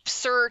deep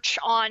search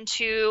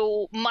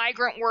onto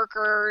migrant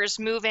workers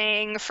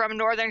moving from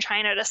northern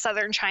China to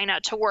southern China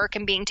to work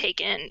and being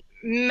taken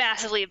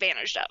massively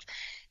advantage of.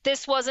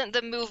 This wasn't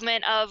the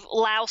movement of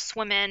Laos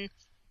women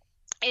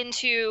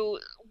into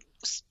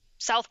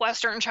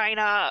southwestern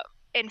China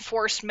in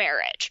forced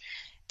marriage.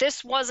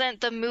 This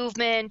wasn't the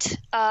movement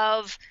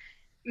of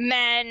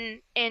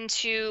men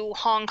into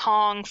Hong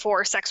Kong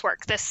for sex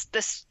work. This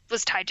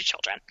was tied to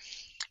children.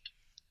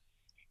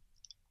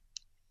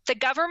 The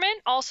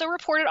government also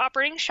reported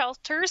operating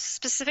shelters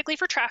specifically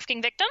for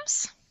trafficking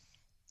victims.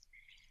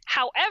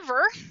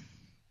 However,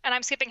 and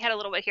I'm skipping ahead a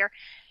little bit here,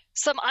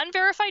 some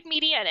unverified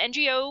media and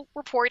NGO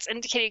reports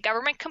indicated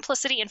government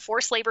complicity in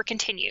forced labor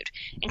continued,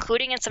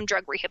 including in some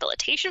drug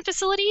rehabilitation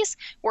facilities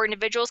where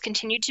individuals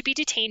continued to be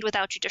detained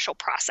without judicial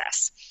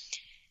process.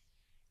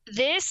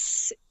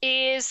 This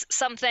is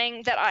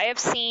something that I have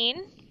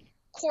seen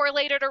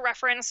correlated or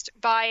referenced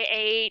by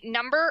a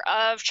number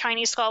of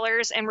Chinese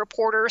scholars and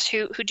reporters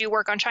who do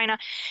work on China,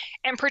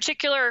 in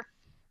particular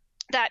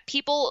that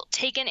people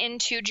taken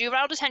into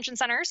juvenile detention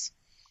centers,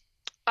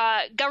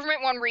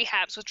 government-run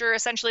rehabs, which are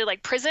essentially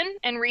like prison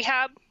and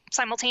rehab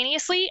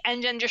simultaneously,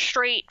 and then just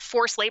straight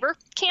forced labor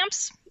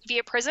camps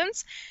via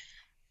prisons,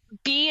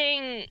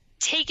 being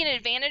taken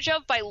advantage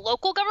of by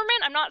local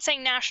government. I'm not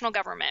saying national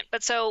government,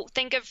 but so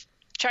think of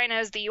China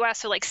as the US,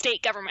 so like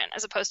state government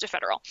as opposed to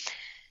federal.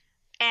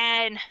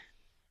 And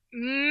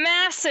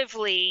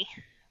massively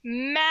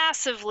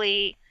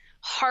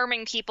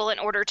harming people in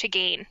order to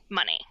gain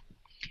money.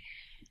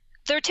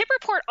 Their tip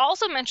report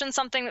also mentioned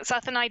something that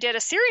Seth and I did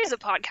a series of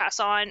podcasts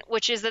on,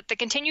 which is that the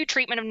continued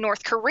treatment of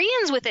North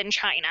Koreans within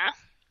China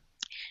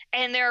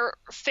and their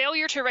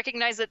failure to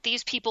recognize that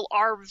these people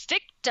are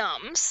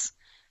victims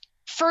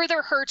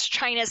further hurts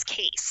China's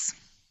case.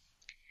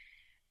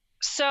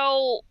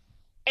 So,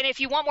 and if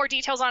you want more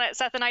details on it,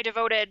 Seth and I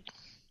devoted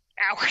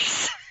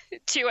hours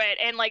to it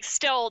and like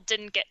still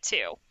didn't get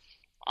to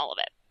all of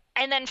it.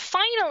 And then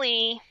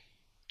finally,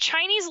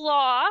 Chinese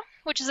law,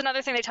 which is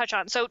another thing they touch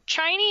on. So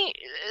Chinese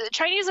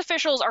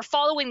officials are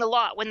following the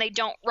law when they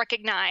don't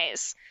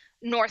recognize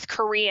North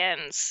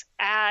Koreans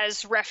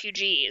as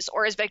refugees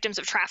or as victims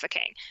of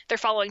trafficking. They're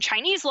following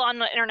Chinese law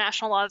and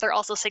international law. They're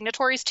also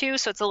signatories to,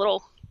 so it's a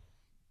little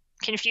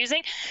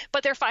confusing,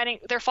 but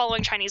they're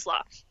following Chinese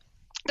law.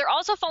 They're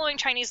also following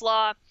Chinese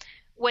law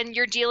when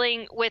you're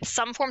dealing with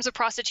some forms of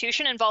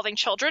prostitution involving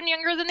children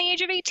younger than the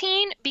age of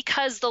 18,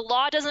 because the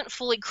law doesn't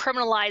fully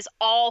criminalize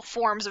all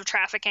forms of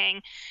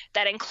trafficking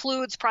that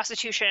includes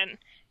prostitution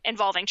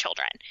involving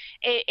children.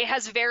 It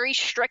has very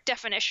strict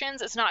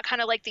definitions. It's not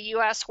kind of like the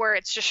US where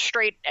it's just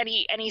straight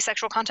any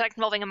sexual contact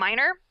involving a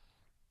minor.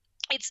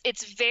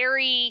 It's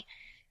very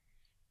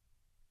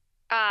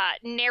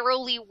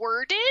narrowly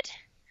worded.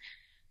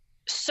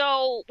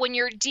 So when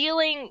you're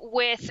dealing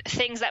with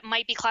things that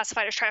might be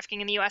classified as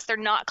trafficking in the US, they're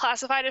not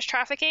classified as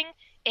trafficking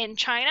in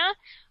China.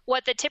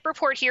 What the tip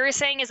report here is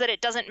saying is that it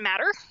doesn't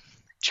matter.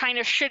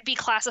 China should be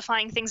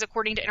classifying things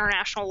according to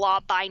international law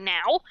by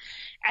now,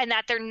 and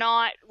that they're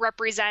not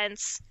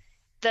represents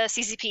the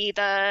CCP,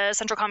 the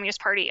Central Communist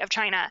Party of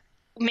China,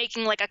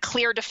 making like a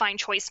clear defined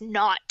choice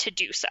not to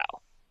do so.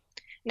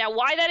 Now,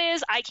 why that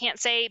is, I can't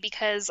say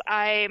because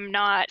I'm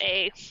not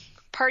a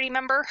party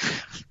member.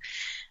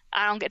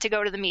 I don't get to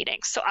go to the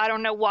meetings, so I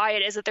don't know why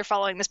it is that they're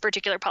following this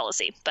particular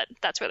policy, but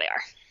that's where they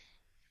are.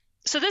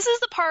 So this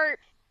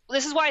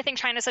is why I think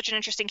China is such an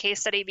interesting case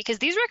study, because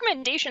these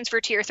recommendations for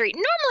Tier 3,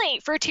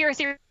 normally for Tier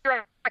 3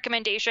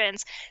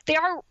 recommendations, they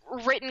are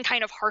written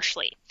kind of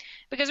harshly.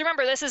 Because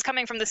remember, this is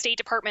coming from the State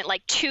Department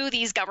like to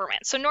these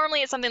governments. So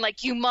normally it's something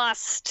like you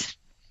must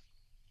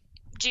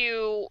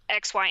do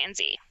X, Y, and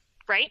Z,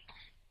 right?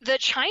 The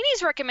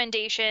Chinese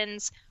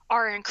recommendations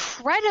are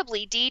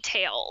incredibly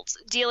detailed,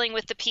 dealing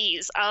with the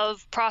P's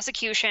of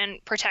prosecution,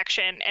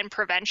 protection, and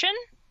prevention.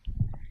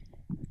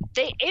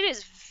 It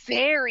is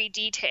very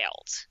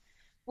detailed,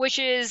 which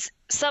is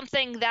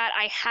something that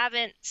I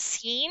haven't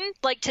seen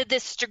like to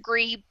this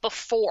degree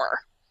before.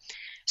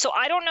 So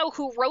I don't know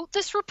who wrote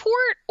this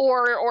report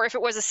or if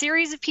it was a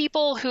series of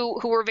people who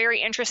were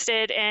very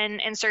interested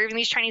in serving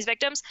these Chinese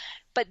victims,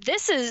 but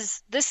this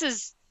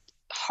is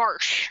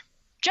harsh,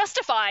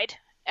 justified.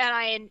 And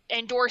I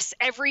endorse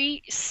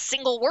every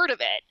single word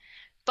of it,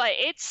 but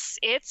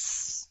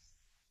it's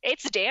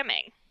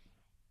damning.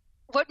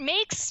 What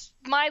makes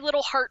my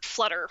little heart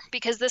flutter,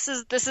 because this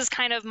is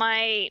kind of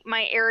my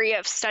area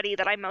of study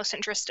that I'm most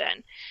interested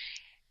in,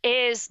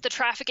 is the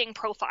trafficking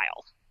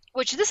profile,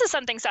 which this is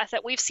something, Seth,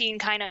 that we've seen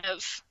kind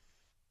of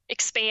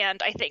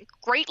expand, I think,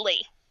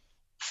 greatly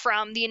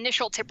from the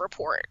initial tip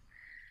report.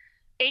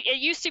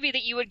 It used to be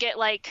that you would get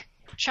like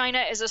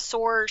China is a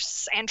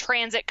source and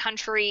transit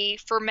country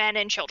for men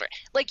and children.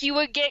 Like you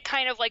would get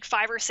kind of like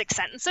 5 or 6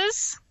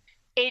 sentences.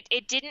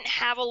 It didn't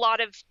have a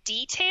lot of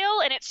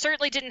detail, and it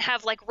certainly didn't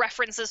have like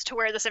references to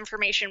where this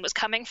information was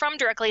coming from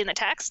directly in the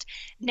text.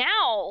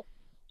 Now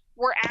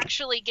we're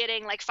actually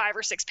getting like 5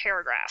 or 6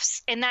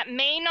 paragraphs, and that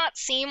may not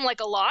seem like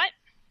a lot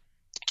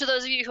to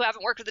those of you who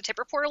haven't worked with the tip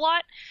report a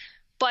lot,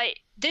 but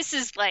this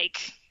is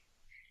like,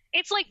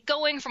 it's like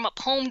going from a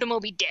poem to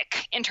Moby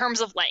Dick in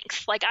terms of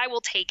length. Like I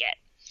will take it.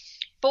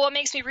 But what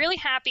makes me really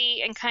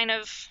happy and kind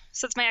of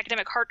sets my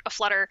academic heart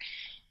aflutter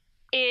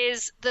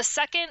is the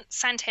second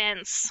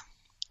sentence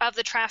of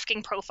the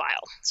trafficking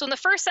profile. So in the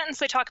first sentence,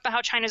 they talk about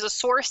how China is a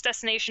source,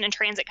 destination, and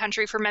transit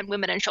country for men,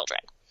 women, and children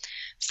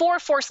for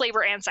forced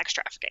labor and sex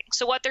trafficking.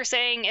 So what they're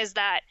saying is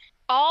that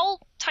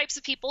all types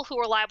of people who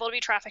are liable to be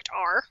trafficked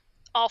are.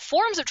 All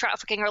forms of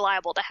trafficking are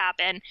liable to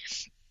happen.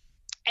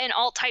 And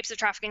all types of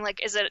trafficking,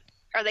 like,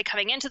 are they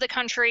coming into the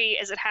country?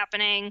 Is it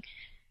happening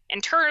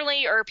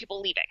internally, or are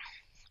people leaving?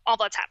 All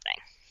that's happening.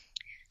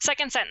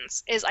 Second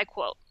sentence is, I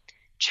quote,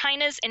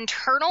 China's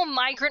internal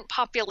migrant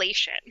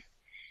population,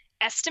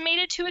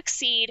 estimated to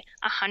exceed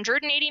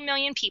 180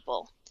 million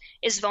people,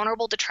 is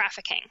vulnerable to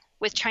trafficking,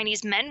 with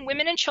Chinese men,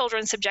 women, and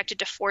children subjected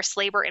to forced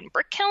labor in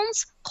brick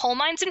kilns, coal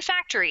mines, and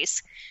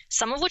factories,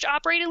 some of which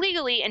operate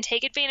illegally and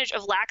take advantage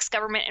of lax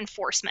government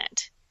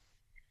enforcement.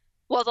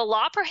 While the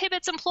law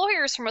prohibits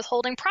employers from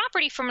withholding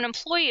property from an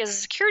employee as a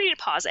security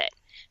deposit,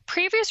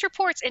 previous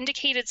reports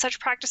indicated such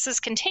practices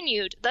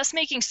continued, thus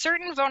making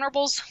certain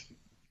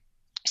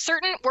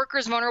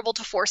workers vulnerable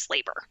to forced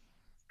labor.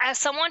 As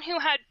someone who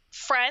had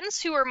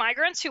friends who were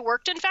migrants who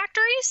worked in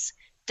factories,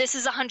 this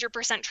is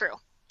 100% true.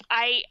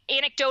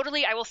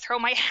 Anecdotally, I will throw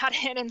my hat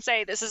in and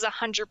say this is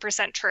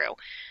 100% true.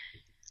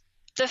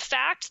 The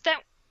fact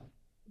that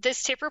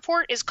this tip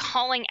report is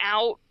calling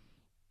out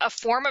a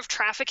form of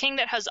trafficking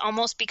that has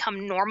almost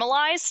become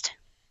normalized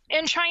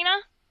in China.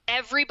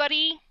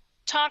 Everybody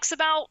talks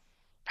about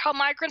how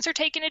migrants are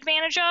taken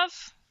advantage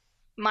of.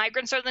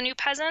 Migrants are the new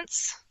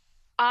peasants.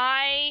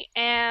 I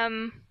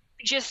am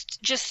just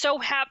so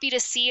happy to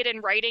see it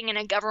in writing in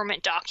a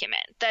government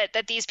document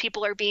that these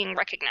people are being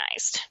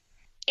recognized.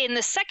 In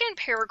the second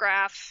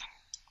paragraph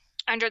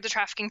under the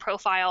trafficking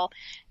profile,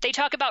 they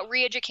talk about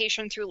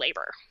re-education through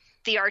labor,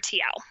 the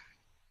RTL.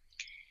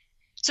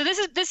 So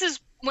this is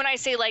when I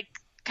say, like,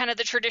 kind of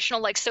the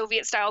traditional, like,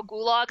 Soviet-style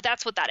gulag,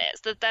 that's what that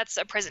is. That's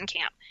a prison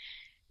camp.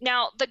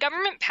 Now, the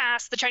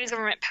Chinese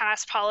government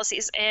passed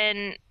policies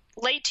in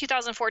late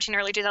 2014,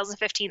 early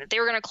 2015 that they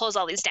were going to close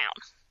all these down.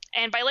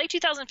 And by late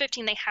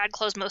 2015, they had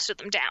closed most of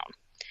them down.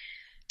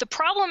 The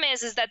problem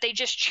is that they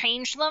just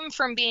changed them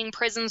from being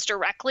prisons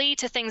directly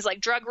to things like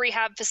drug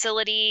rehab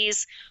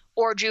facilities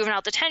or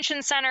juvenile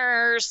detention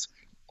centers,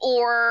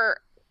 or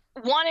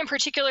one in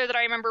particular that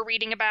I remember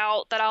reading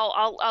about that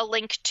I'll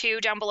link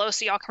to down below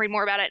so y'all can read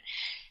more about it,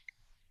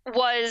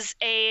 was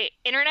a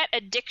internet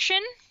addiction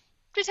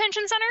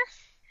detention center.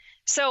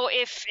 So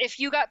if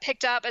you got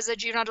picked up as a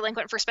juvenile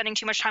delinquent for spending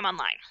too much time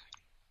online,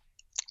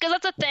 because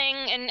that's a thing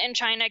in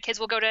China, kids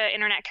will go to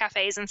internet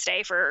cafes and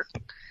stay for,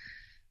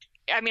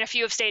 I mean, a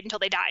few have stayed until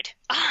they died,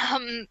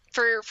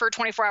 for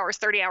 24 hours,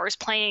 30 hours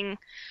playing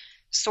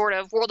sort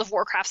of World of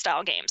Warcraft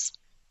style games.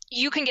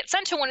 You can get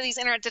sent to one of these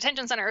internet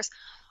detention centers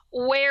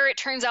where it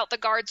turns out the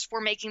guards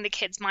were making the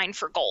kids mine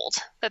for gold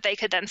that they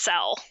could then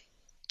sell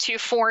to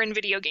foreign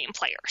video game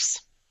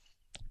players.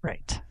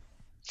 Right.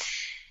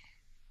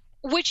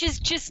 Which is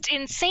just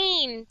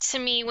insane to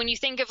me when you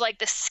think of, like,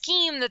 the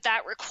scheme that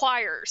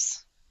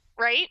requires,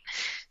 right?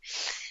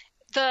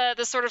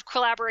 The sort of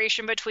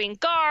collaboration between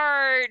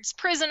guards,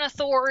 prison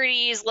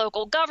authorities,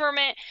 local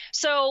government.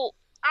 So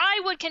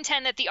I would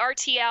contend that the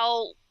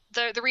RTL,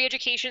 the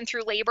re-education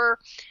through labor,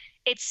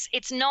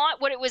 it's not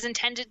what it was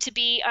intended to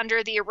be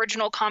under the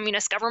original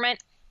communist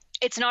government.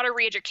 It's not a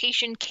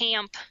re-education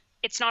camp.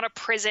 It's not a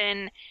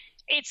prison.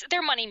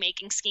 They're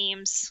money-making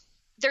schemes.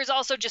 There's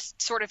also just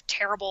sort of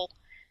terrible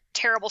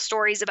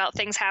stories about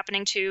things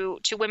happening to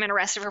women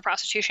arrested for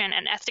prostitution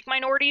and ethnic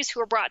minorities who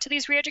are brought to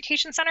these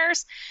re-education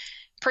centers,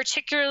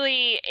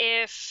 particularly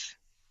if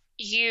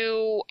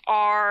you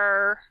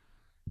are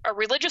a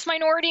religious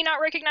minority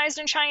not recognized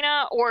in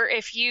China, or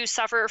if you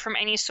suffer from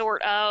any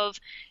sort of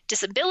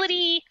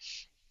disability,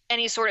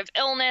 any sort of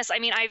illness. I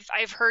mean,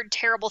 I've heard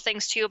terrible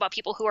things too about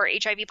people who are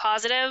HIV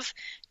positive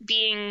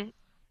being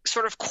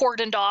sort of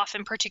cordoned off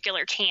in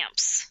particular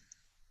camps.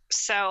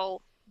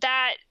 So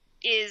that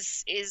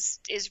is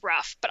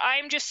rough. But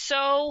I'm just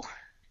so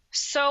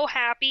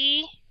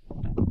happy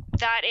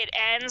that it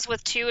ends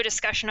with a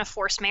discussion of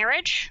forced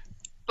marriage,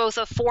 both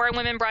of foreign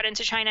women brought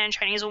into China and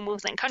Chinese women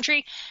within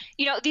country.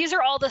 You know, these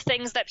are all the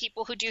things that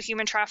people who do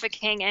human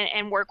trafficking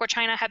and work with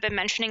China have been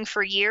mentioning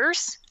for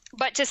years.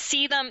 But to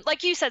see them,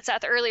 like you said,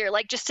 Seth, earlier,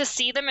 like, just to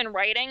see them in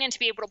writing and to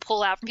be able to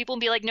pull out from people and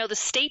be like, no, the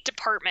State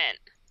Department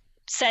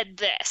said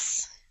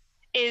this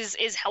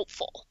is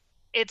helpful.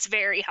 It's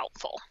very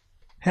helpful.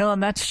 Hell,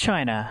 and that's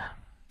China.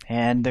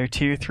 And they're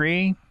tier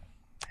 3,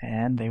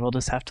 and they will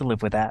just have to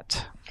live with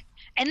that.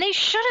 And they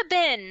should have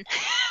been.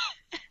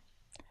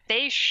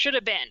 They should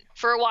have been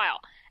for a while.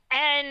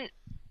 And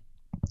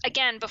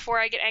again, before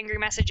I get angry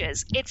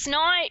messages, this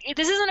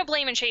isn't a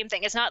blame and shame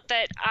thing. It's not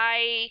that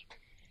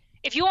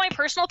if you want my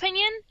personal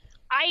opinion,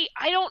 I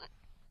don't,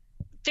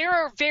 there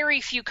are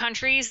very few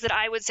countries that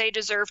I would say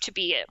deserve to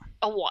be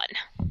a 1.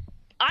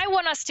 I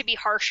want us to be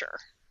harsher.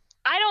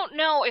 I don't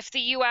know if the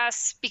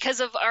U.S., because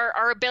of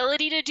our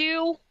ability to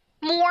do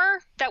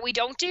more that we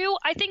don't do,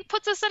 I think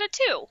puts us at a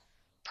 2,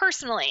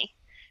 personally.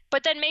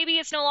 But then maybe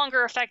it's no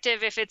longer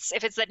effective if it's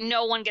that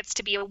no one gets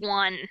to be a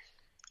 1.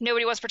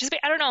 Nobody wants to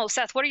participate. I don't know,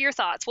 Seth. What are your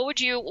thoughts? What would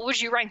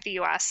you rank the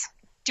U.S.?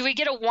 Do we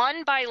get a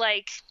 1 by,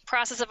 like,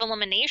 process of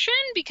elimination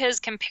because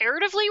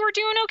comparatively we're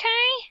doing okay?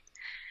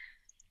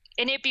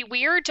 And it'd be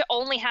weird to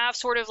only have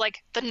sort of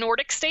like the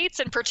Nordic states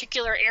in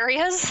particular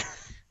areas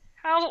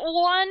have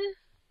 1.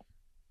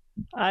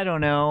 I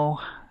don't know.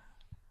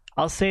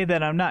 I'll say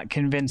that I'm not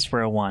convinced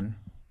we're a 1.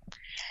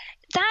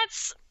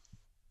 That's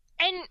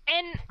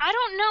and I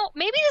don't know.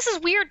 Maybe this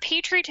is weird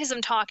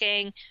patriotism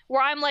talking,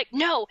 where I'm like,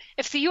 no,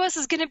 if the U.S.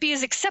 is going to be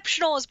as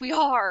exceptional as we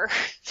are,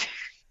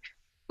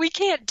 we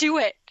can't do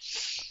it.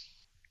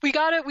 We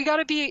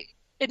gotta be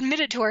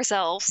admitted to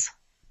ourselves.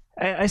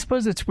 I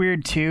suppose it's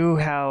weird too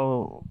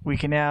how we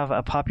can have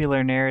a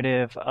popular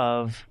narrative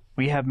of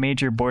we have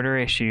major border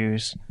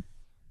issues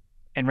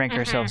and rank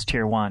ourselves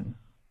tier 1.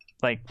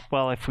 Like,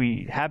 well, if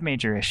we have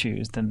major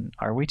issues, then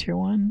are we tier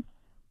 1?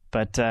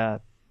 But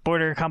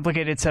border,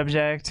 complicated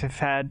subject. I've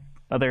had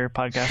other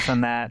podcasts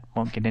on that.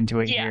 Won't get into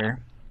it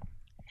here.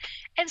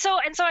 And so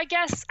I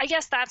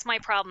guess that's my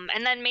problem.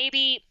 And then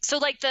maybe so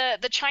like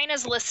the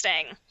China's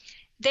listing,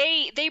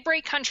 they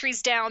break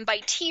countries down by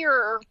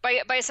tier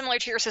by a similar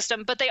tier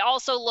system, but they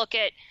also look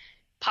at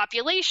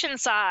population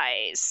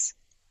size,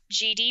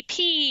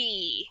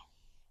 GDP,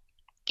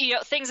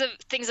 things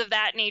of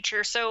that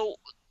nature. So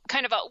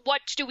kind of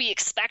what do we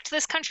expect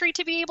this country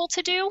to be able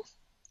to do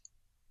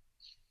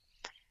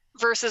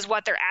versus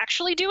what they're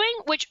actually doing,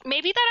 which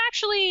maybe that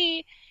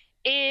actually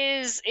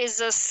is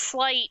a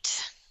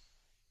slight.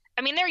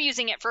 I mean, they're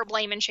using it for a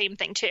blame and shame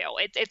thing too.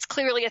 It's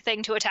clearly a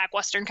thing to attack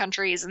Western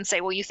countries and say,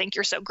 well, you think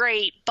you're so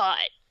great, but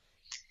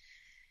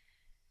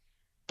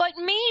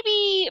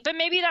maybe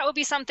that would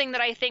be something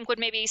that I think would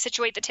maybe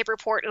situate the tip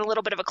report in a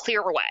little bit of a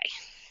clearer way.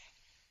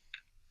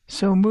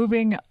 So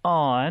moving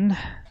on,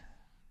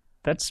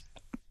 that's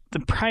the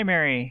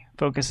primary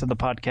focus of the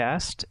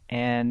podcast,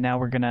 and now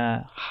we're going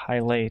to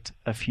highlight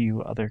a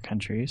few other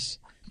countries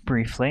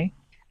briefly.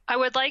 I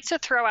would like to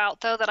throw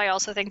out, though, that I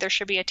also think there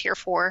should be a tier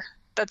 4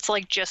 that's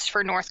like just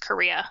for North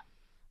Korea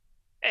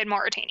and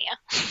Mauritania.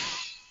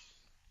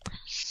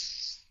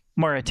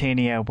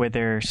 Mauritania, where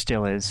there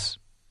still is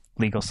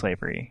legal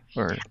slavery,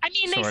 or I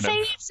mean,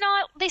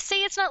 they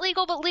say it's not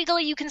legal, but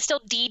legally you can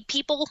still deed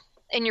people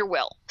in your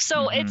will,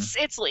 so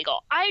it's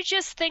legal. I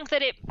just think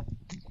that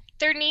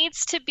there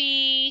needs to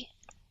be,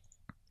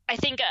 I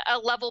think, a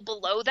level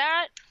below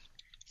that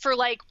for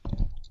like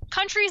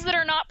countries that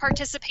are not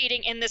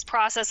participating in this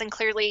process and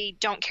clearly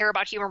don't care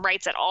about human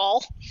rights at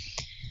all.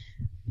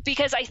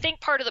 Because I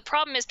think part of the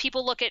problem is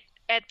people look at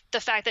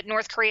the fact that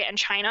North Korea and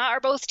China are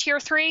both tier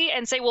 3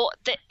 and say, well,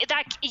 that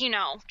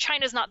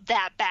China's not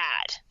that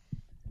bad.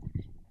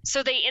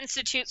 So they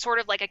institute sort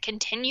of like a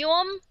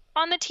continuum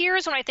on the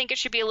tiers when I think it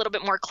should be a little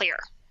bit more clear.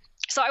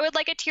 So I would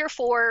like a tier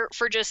 4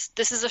 for just,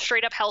 this is a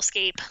straight up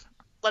hellscape.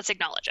 Let's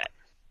acknowledge it.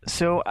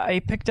 So I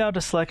picked out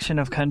a selection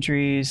of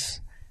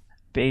countries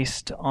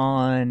based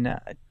on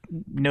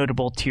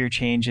notable tier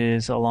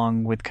changes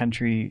along with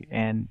country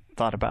and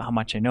thought about how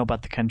much I know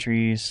about the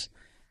countries,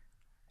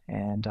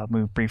 and I'll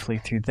move briefly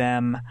through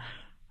them.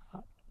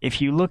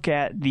 If you look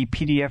at the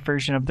PDF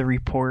version of the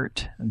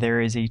report,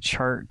 there is a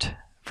chart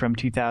from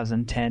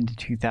 2010 to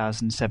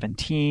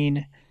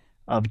 2017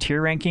 of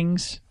tier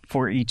rankings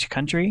for each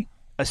country,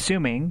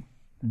 assuming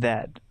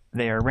that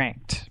they are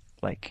ranked.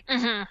 Like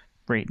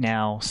right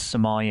now,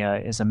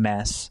 Somalia is a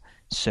mess,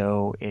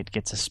 so it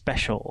gets a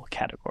special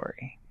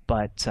category.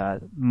 But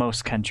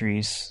most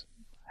countries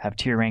have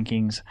tier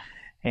rankings.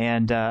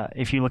 And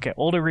if you look at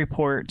older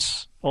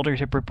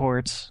tip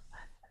reports,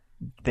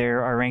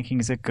 there are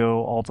rankings that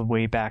go all the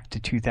way back to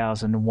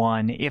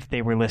 2001 if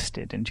they were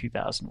listed in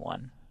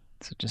 2001.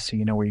 So just so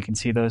you know where you can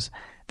see those.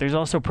 There's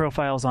also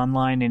profiles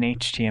online in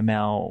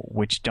HTML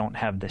which don't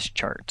have this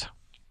chart.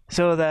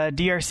 So the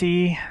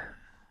DRC,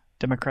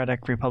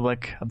 Democratic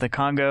Republic of the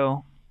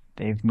Congo,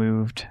 they've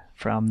moved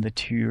from the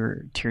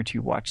tier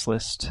 2 watch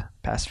list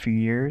past few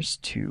years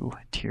to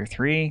tier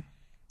 3.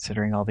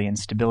 Considering all the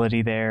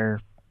instability there,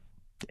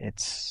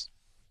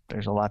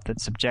 there's a lot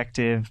that's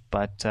subjective,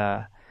 but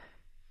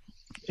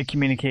it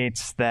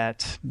communicates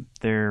that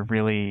they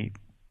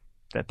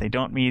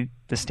don't meet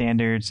the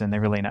standards and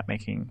they're really not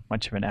making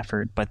much of an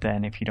effort. But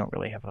then if you don't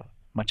really have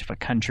much of a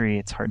country,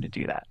 it's hard to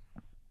do that.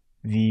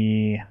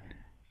 The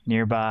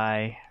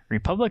nearby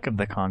Republic of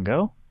the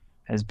Congo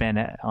has been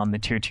on the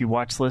tier 2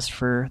 watch list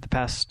for the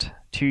past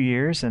 2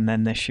 years, and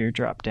then this year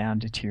dropped down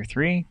to tier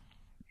 3.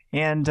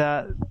 And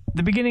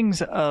the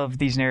beginnings of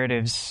these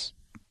narratives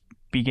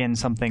begin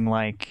something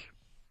like,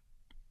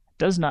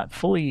 does not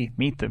fully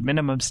meet the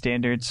minimum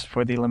standards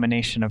for the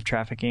elimination of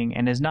trafficking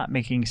and is not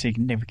making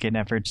significant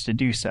efforts to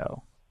do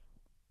so.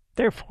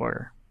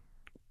 Therefore,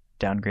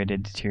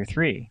 downgraded to tier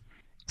 3.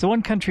 So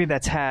one country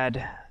that's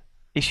had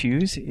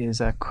issues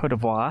is Cote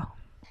d'Ivoire.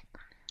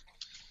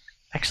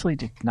 Actually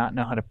did not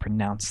know how to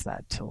pronounce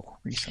that till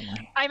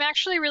recently. I'm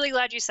actually really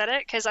glad you said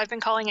it because I've been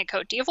calling it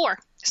Côte d'Ivoire.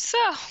 So,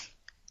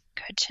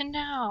 good to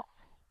know.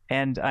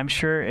 And I'm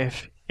sure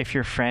if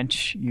you're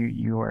French,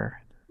 you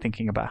are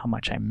thinking about how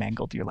much I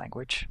mangled your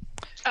language.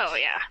 Oh,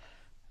 yeah.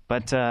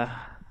 But I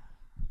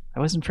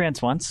was in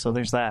France once, so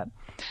there's that.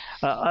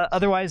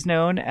 Otherwise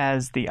known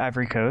as the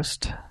Ivory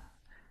Coast,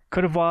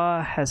 Cote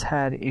d'Ivoire has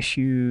had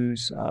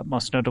issues,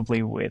 most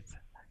notably with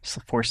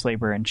forced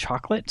labor in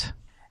chocolate,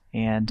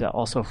 and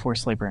also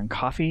forced labor in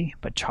coffee,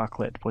 but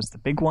chocolate was the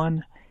big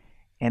one.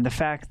 And the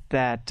fact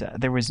that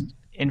there was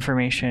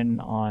information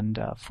on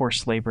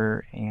forced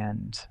labor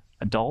and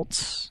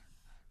adults,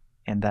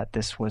 and that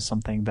this was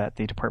something that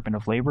the Department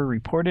of Labor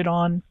reported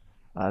on,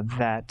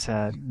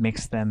 that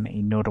makes them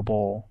a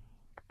notable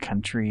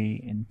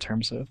country in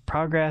terms of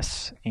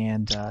progress.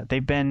 And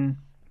they've been,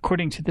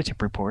 according to the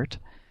TIP report,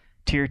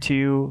 Tier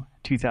 2,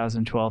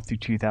 2012 through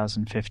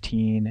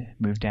 2015,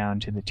 moved down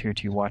to the Tier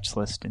 2 watch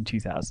list in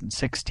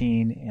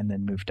 2016, and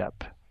then moved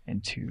up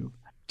into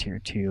Tier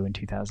 2 in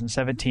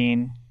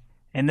 2017.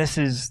 And this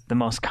is the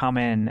most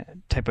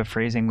common type of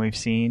phrasing we've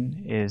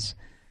seen is,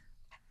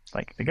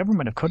 like, the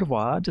government of Côte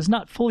d'Ivoire does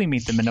not fully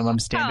meet the minimum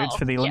standards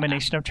for the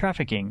elimination of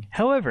trafficking.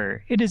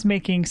 However, it is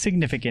making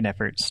significant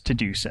efforts to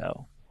do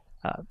so.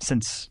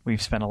 Since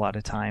we've spent a lot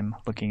of time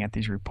looking at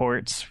these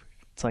reports,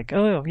 it's like,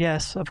 oh,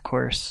 yes, of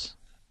course.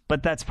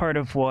 But that's part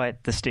of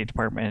what the State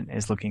Department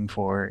is looking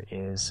for,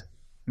 is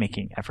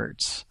making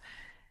efforts.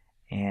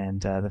 And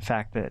the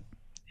fact that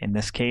in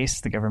this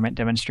case, the government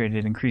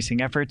demonstrated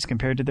increasing efforts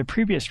compared to the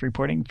previous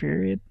reporting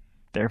period,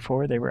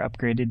 therefore they were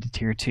upgraded to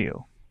Tier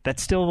 2.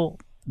 That's still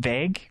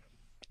vague,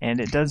 and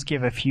it does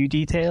give a few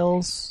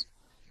details.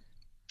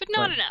 But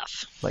not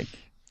enough. Like,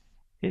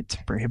 it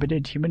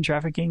prohibited human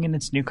trafficking in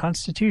its new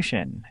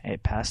constitution.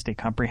 It passed a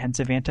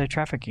comprehensive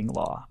anti-trafficking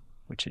law,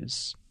 which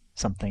is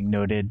something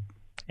noted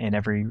in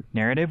every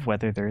narrative,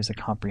 whether there is a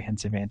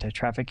comprehensive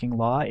anti-trafficking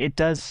law. It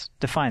does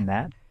define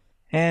that.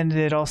 And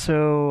it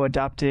also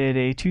adopted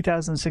a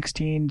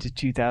 2016 to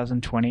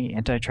 2020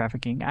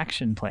 anti-trafficking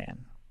action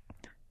plan.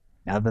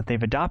 Now that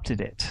they've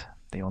adopted it,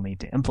 they will need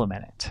to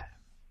implement it.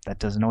 That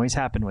doesn't always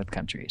happen with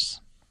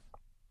countries.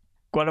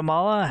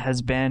 Guatemala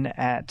has been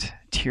at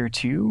Tier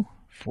 2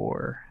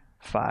 for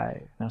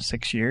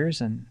 6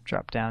 years and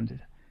dropped down to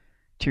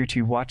Tier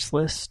 2 watch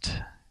list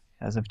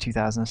as of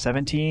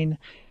 2017.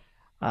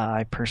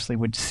 I personally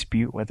would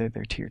dispute whether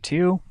they're Tier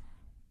 2,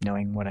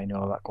 knowing what I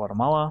know about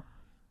Guatemala.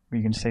 Were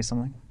you going to say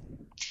something?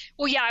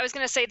 Well, yeah, I was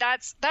going to say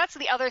that's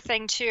the other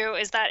thing, too,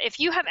 is that if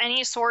you have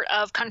any sort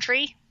of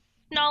country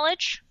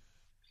knowledge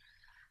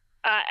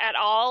at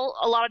all,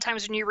 a lot of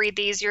times when you read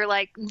these, you're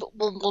like,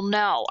 well,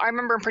 no. I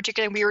remember in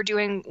particular we were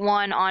doing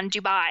one on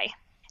Dubai,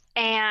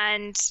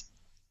 and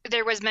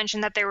there was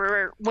mention that there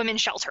were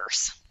women's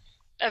shelters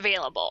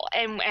available,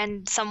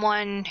 and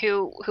someone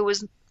who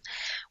was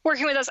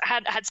working with us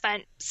had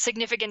spent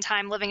significant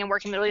time living and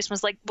working in the Middle East and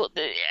was like, well,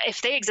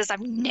 if they exist, I've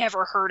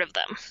never heard of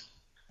them.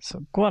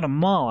 So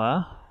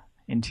Guatemala,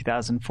 in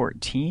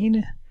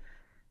 2014,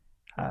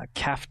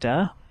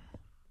 CAFTA,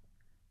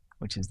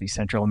 which is the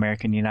Central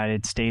American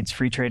United States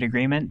Free Trade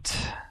Agreement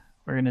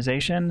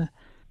organization,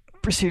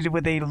 proceeded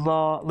with a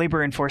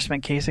labor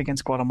enforcement case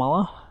against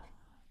Guatemala.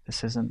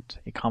 This isn't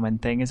a common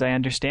thing, as I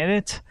understand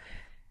it.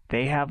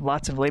 They have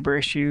lots of labor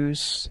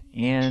issues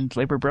and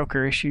labor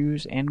broker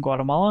issues in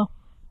Guatemala,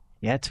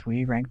 yet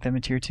we ranked them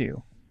in Tier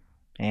 2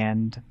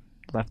 and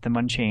left them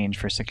unchanged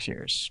for 6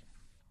 years.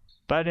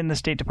 But in the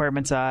State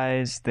Department's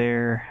eyes,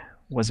 there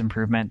was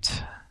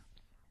improvement.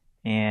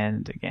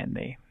 And again,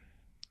 they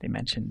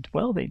mentioned,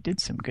 well, they did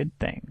some good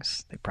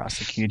things. They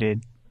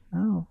prosecuted.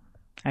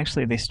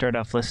 They start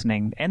off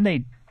listening, and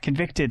they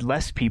convicted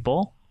less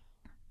people.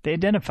 They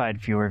identified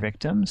fewer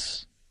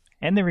victims,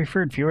 and they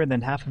referred fewer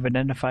than half of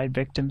identified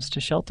victims to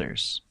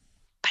shelters.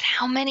 But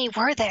how many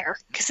were there?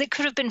 Because it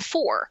could have been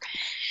 4.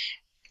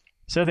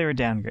 So they were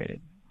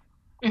downgraded.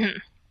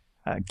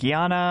 Mm-hmm.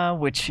 Guyana,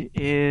 which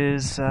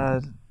is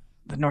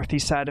the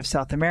northeast side of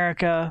South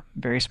America,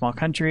 very small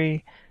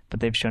country, but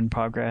they've shown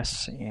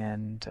progress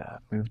and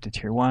moved to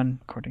Tier 1,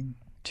 according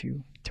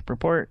to TIP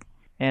report.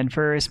 And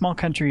for a small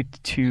country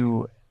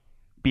to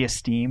be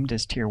esteemed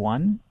as Tier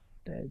 1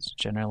 is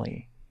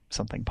generally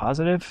something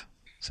positive,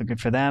 so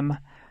good for them.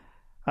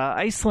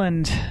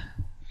 Iceland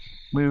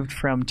moved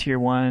from Tier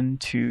 1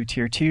 to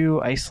Tier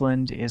 2.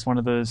 Iceland is one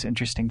of those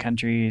interesting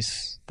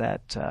countries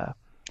that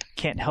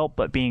can't help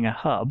but being a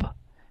hub.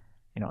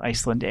 You know,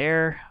 Iceland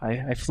Air,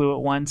 I flew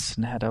it once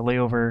and had a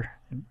layover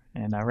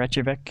in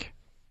Reykjavik,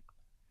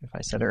 if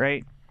I said it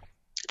right.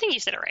 I think you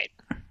said it right.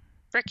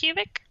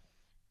 Reykjavik?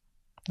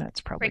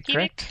 That's probably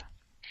Reykjavik? correct.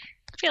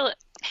 I feel it.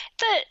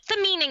 The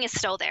meaning is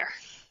still there.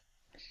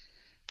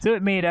 So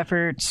it made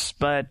efforts,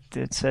 but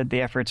it said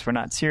the efforts were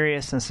not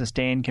serious and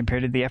sustained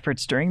compared to the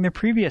efforts during the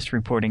previous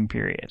reporting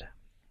period.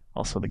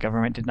 Also, the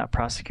government did not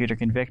prosecute or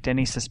convict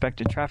any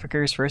suspected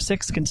traffickers for a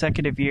 6th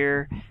consecutive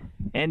year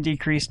and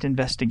decreased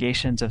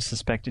investigations of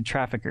suspected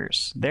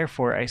traffickers.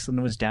 Therefore,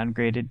 Iceland was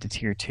downgraded to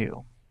Tier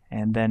 2.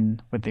 And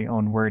then, with the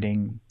own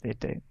wording,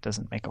 it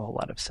doesn't make a whole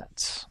lot of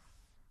sense.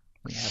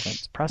 We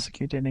haven't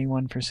prosecuted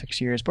anyone for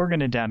 6 years, but we're going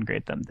to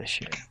downgrade them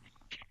this year.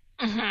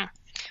 Mm-hmm.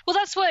 Well,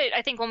 that's what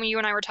I think when you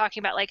and I were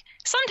talking about, like,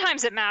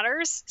 sometimes it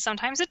matters,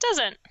 sometimes it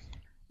doesn't.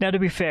 Now, to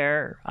be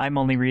fair, I'm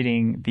only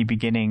reading the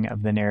beginning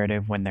of the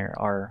narrative when there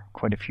are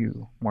quite a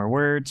few more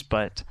words,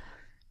 but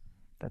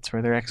that's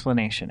where their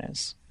explanation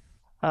is.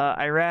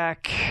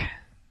 Iraq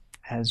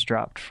has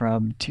dropped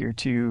from Tier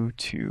 2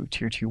 to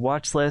Tier 2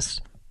 watch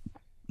list.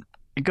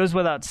 It goes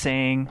without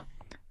saying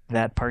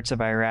that parts of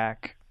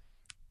Iraq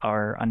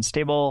are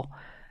unstable.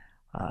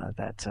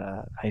 that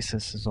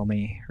ISIS has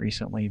only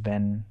recently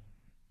been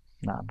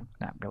not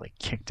really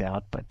kicked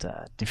out, but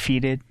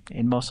defeated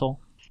in Mosul.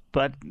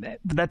 But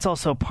that's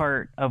also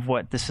part of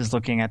what this is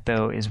looking at,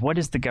 though, is what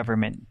is the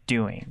government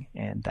doing?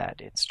 And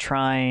that it's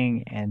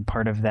trying, and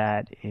part of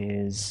that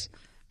is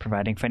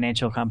providing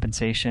financial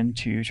compensation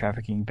to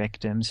trafficking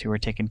victims who were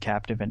taken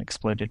captive and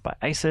exploited by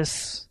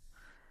ISIS.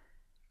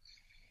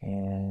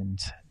 And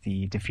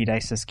the Defeat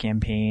ISIS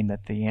campaign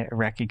that the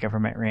Iraqi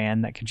government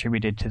ran that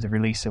contributed to the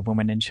release of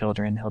women and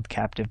children held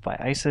captive by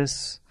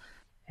ISIS.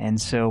 And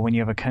so when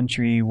you have a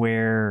country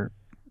where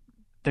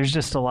there's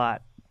just a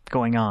lot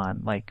going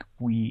on, like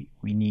we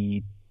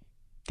need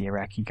the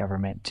Iraqi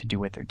government to do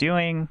what they're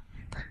doing,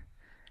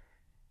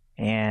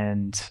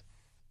 and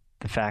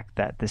the fact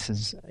that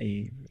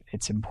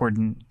it's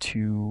important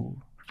to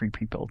free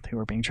people who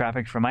are being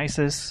trafficked from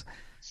ISIS.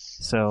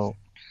 So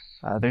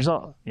there's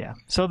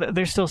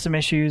still some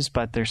issues,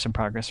 but there's some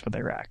progress for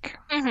Iraq.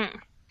 Mm-hmm.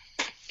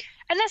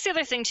 And that's the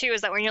other thing too,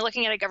 is that when you're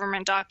looking at a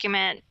government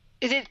document,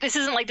 this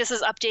isn't like this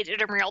is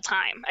updated in real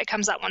time. It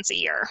comes out once a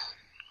year.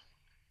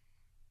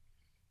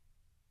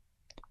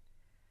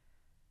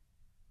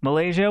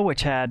 Malaysia,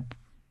 which had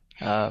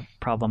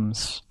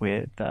problems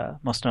with,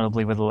 most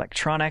notably with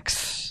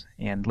electronics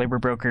and labor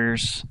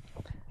brokers,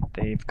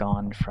 they've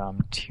gone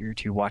from Tier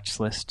 2 watch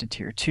list to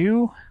Tier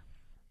 2.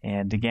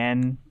 And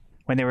again,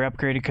 when they were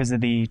upgraded because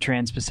of the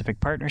Trans-Pacific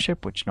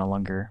Partnership, which no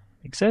longer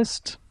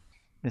exists,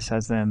 this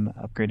has them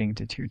upgrading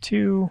to Tier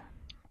 2.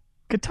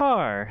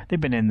 Qatar,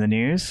 they've been in the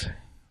news,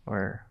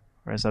 or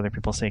as other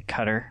people say,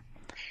 Qatar.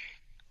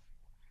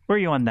 Where are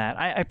you on that?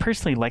 I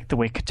personally like the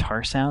way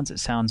Qatar sounds. It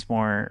sounds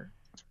more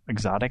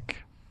exotic,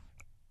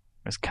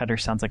 whereas Qatar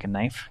sounds like a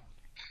knife.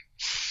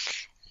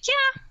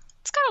 Yeah,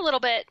 it's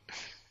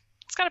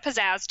got a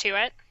pizzazz to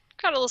it.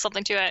 Got a little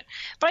something to it.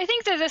 But I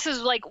think that this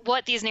is like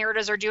what these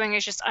narratives are doing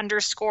is just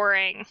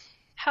underscoring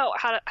how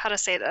to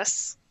say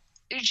this.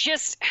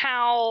 Just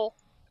how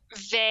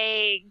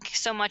vague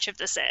so much of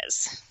this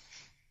is.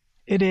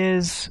 It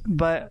is,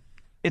 but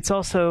it's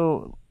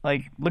also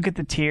like, look at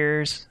the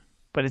tiers,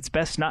 but it's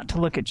best not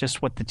to look at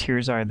just what the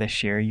tiers are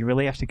this year. You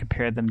really have to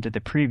compare them to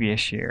the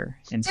previous year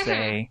and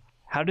say,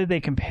 how do they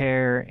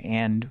compare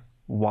and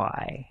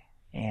why?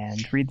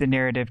 And read the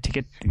narrative to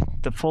get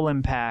the full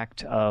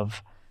impact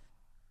of,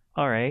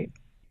 all right,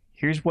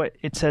 here's what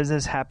it says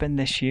has happened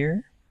this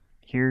year.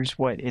 Here's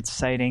what it's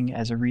citing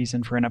as a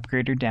reason for an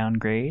upgrade or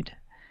downgrade.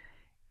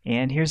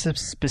 And here's the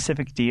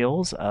specific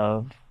deals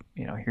of,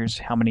 here's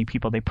how many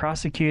people they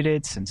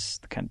prosecuted, since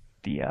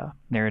the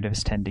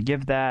narratives tend to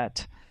give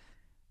that,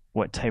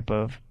 what type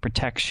of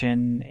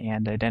protection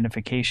and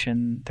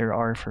identification there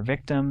are for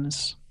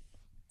victims,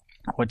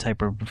 what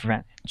type of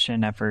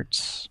prevention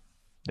efforts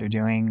they're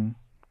doing,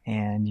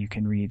 and you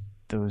can read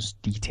those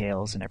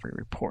details in every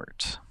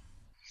report.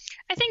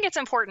 I think it's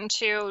important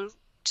to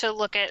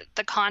look at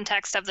the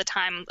context of the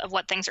time of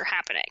what things are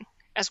happening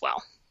as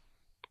well.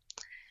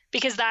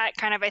 Because that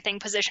kind of, I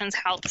think, positions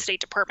how the State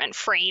Department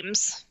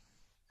frames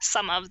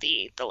some of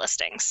the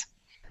listings.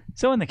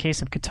 So in the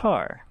case of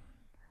Qatar,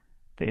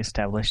 they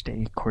established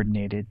a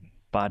coordinated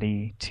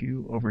body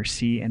to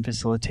oversee and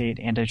facilitate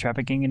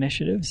anti-trafficking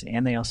initiatives,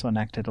 and they also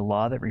enacted a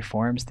law that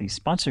reforms the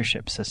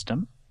sponsorship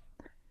system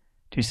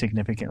to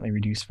significantly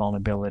reduce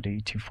vulnerability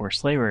to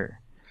forced labor.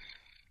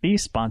 The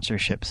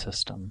sponsorship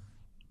system.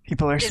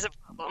 People are... is a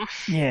problem.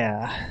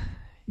 Yeah.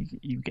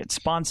 You get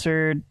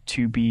sponsored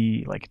to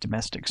be like a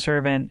domestic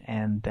servant,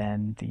 and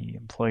then the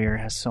employer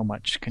has so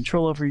much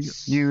control over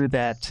you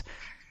that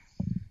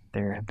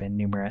there have been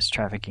numerous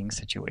trafficking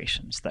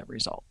situations that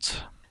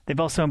result. They've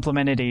also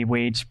implemented a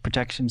wage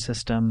protection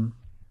system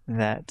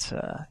that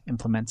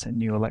implements a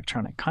new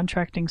electronic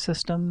contracting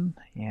system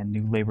and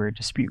new labor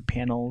dispute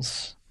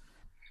panels.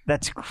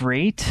 That's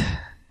great.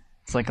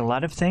 It's like a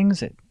lot of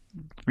things. It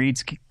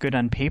reads good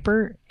on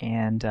paper,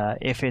 and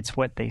if it's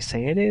what they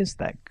say it is,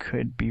 that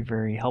could be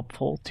very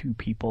helpful to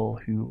people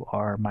who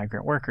are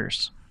migrant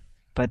workers.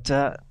 But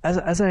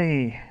as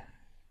I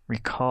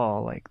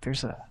recall, like,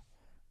 there's a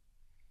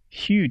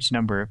huge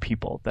number of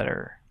people that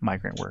are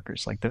migrant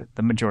workers, like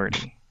the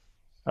majority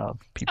of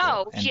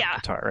people in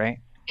Qatar, right?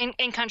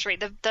 In country,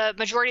 the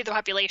majority of the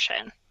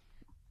population.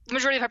 The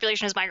majority of the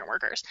population is migrant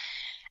workers.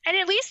 And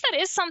at least that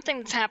is something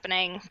that's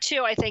happening,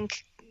 too, I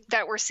think,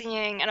 that we're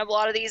seeing in a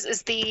lot of these,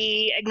 is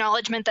the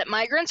acknowledgement that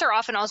migrants are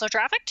often also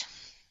trafficked.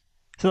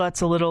 So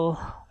that's a little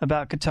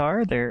about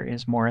Qatar. There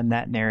is more in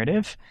that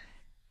narrative.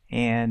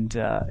 And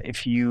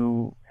if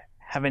you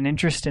have an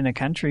interest in a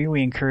country,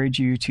 we encourage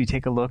you to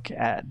take a look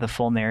at the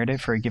full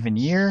narrative for a given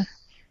year.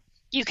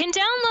 You can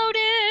download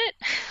it.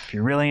 If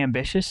you're really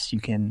ambitious, you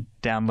can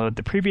download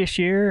the previous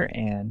year,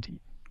 and you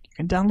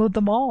can download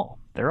them all.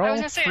 They're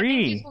all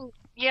free.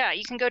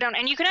 You can go down,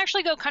 and you can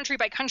actually go country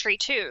by country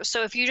too.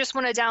 So if you just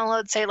want to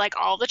download, say, like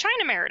all the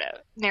China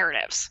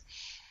narratives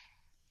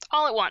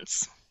all at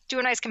once, do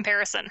a nice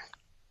comparison.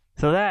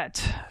 So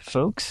that,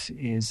 folks,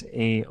 is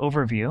a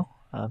overview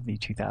of the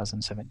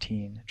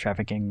 2017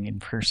 Trafficking in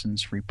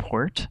Persons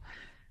report.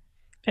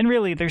 And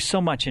really, there's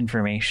so much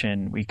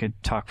information. We could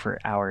talk for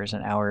hours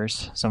and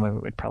hours. Some of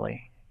it would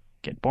probably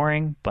get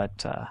boring,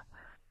 but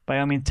by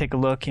all means, take a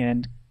look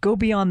and go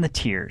beyond the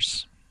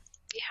tears.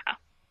 Yeah.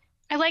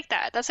 I like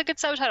that. That's a good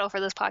subtitle for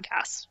this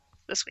podcast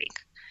this week.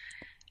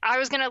 I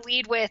was going to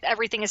lead with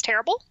everything is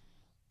terrible,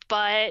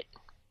 but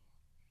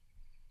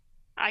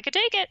I could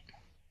take it.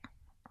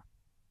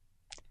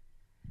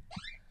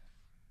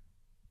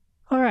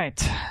 All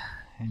right.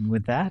 And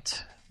with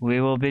that, we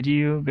will bid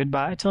you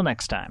goodbye till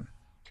next time.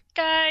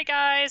 Okay,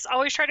 guys,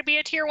 always try to be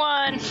a tier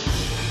 1.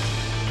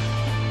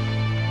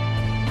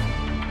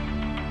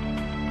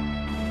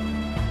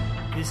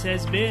 This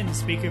has been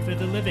Speaker for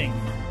the Living.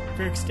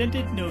 For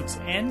extended notes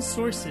and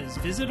sources,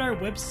 visit our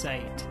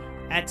website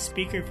at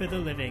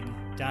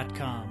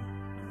speakerfortheliving.com.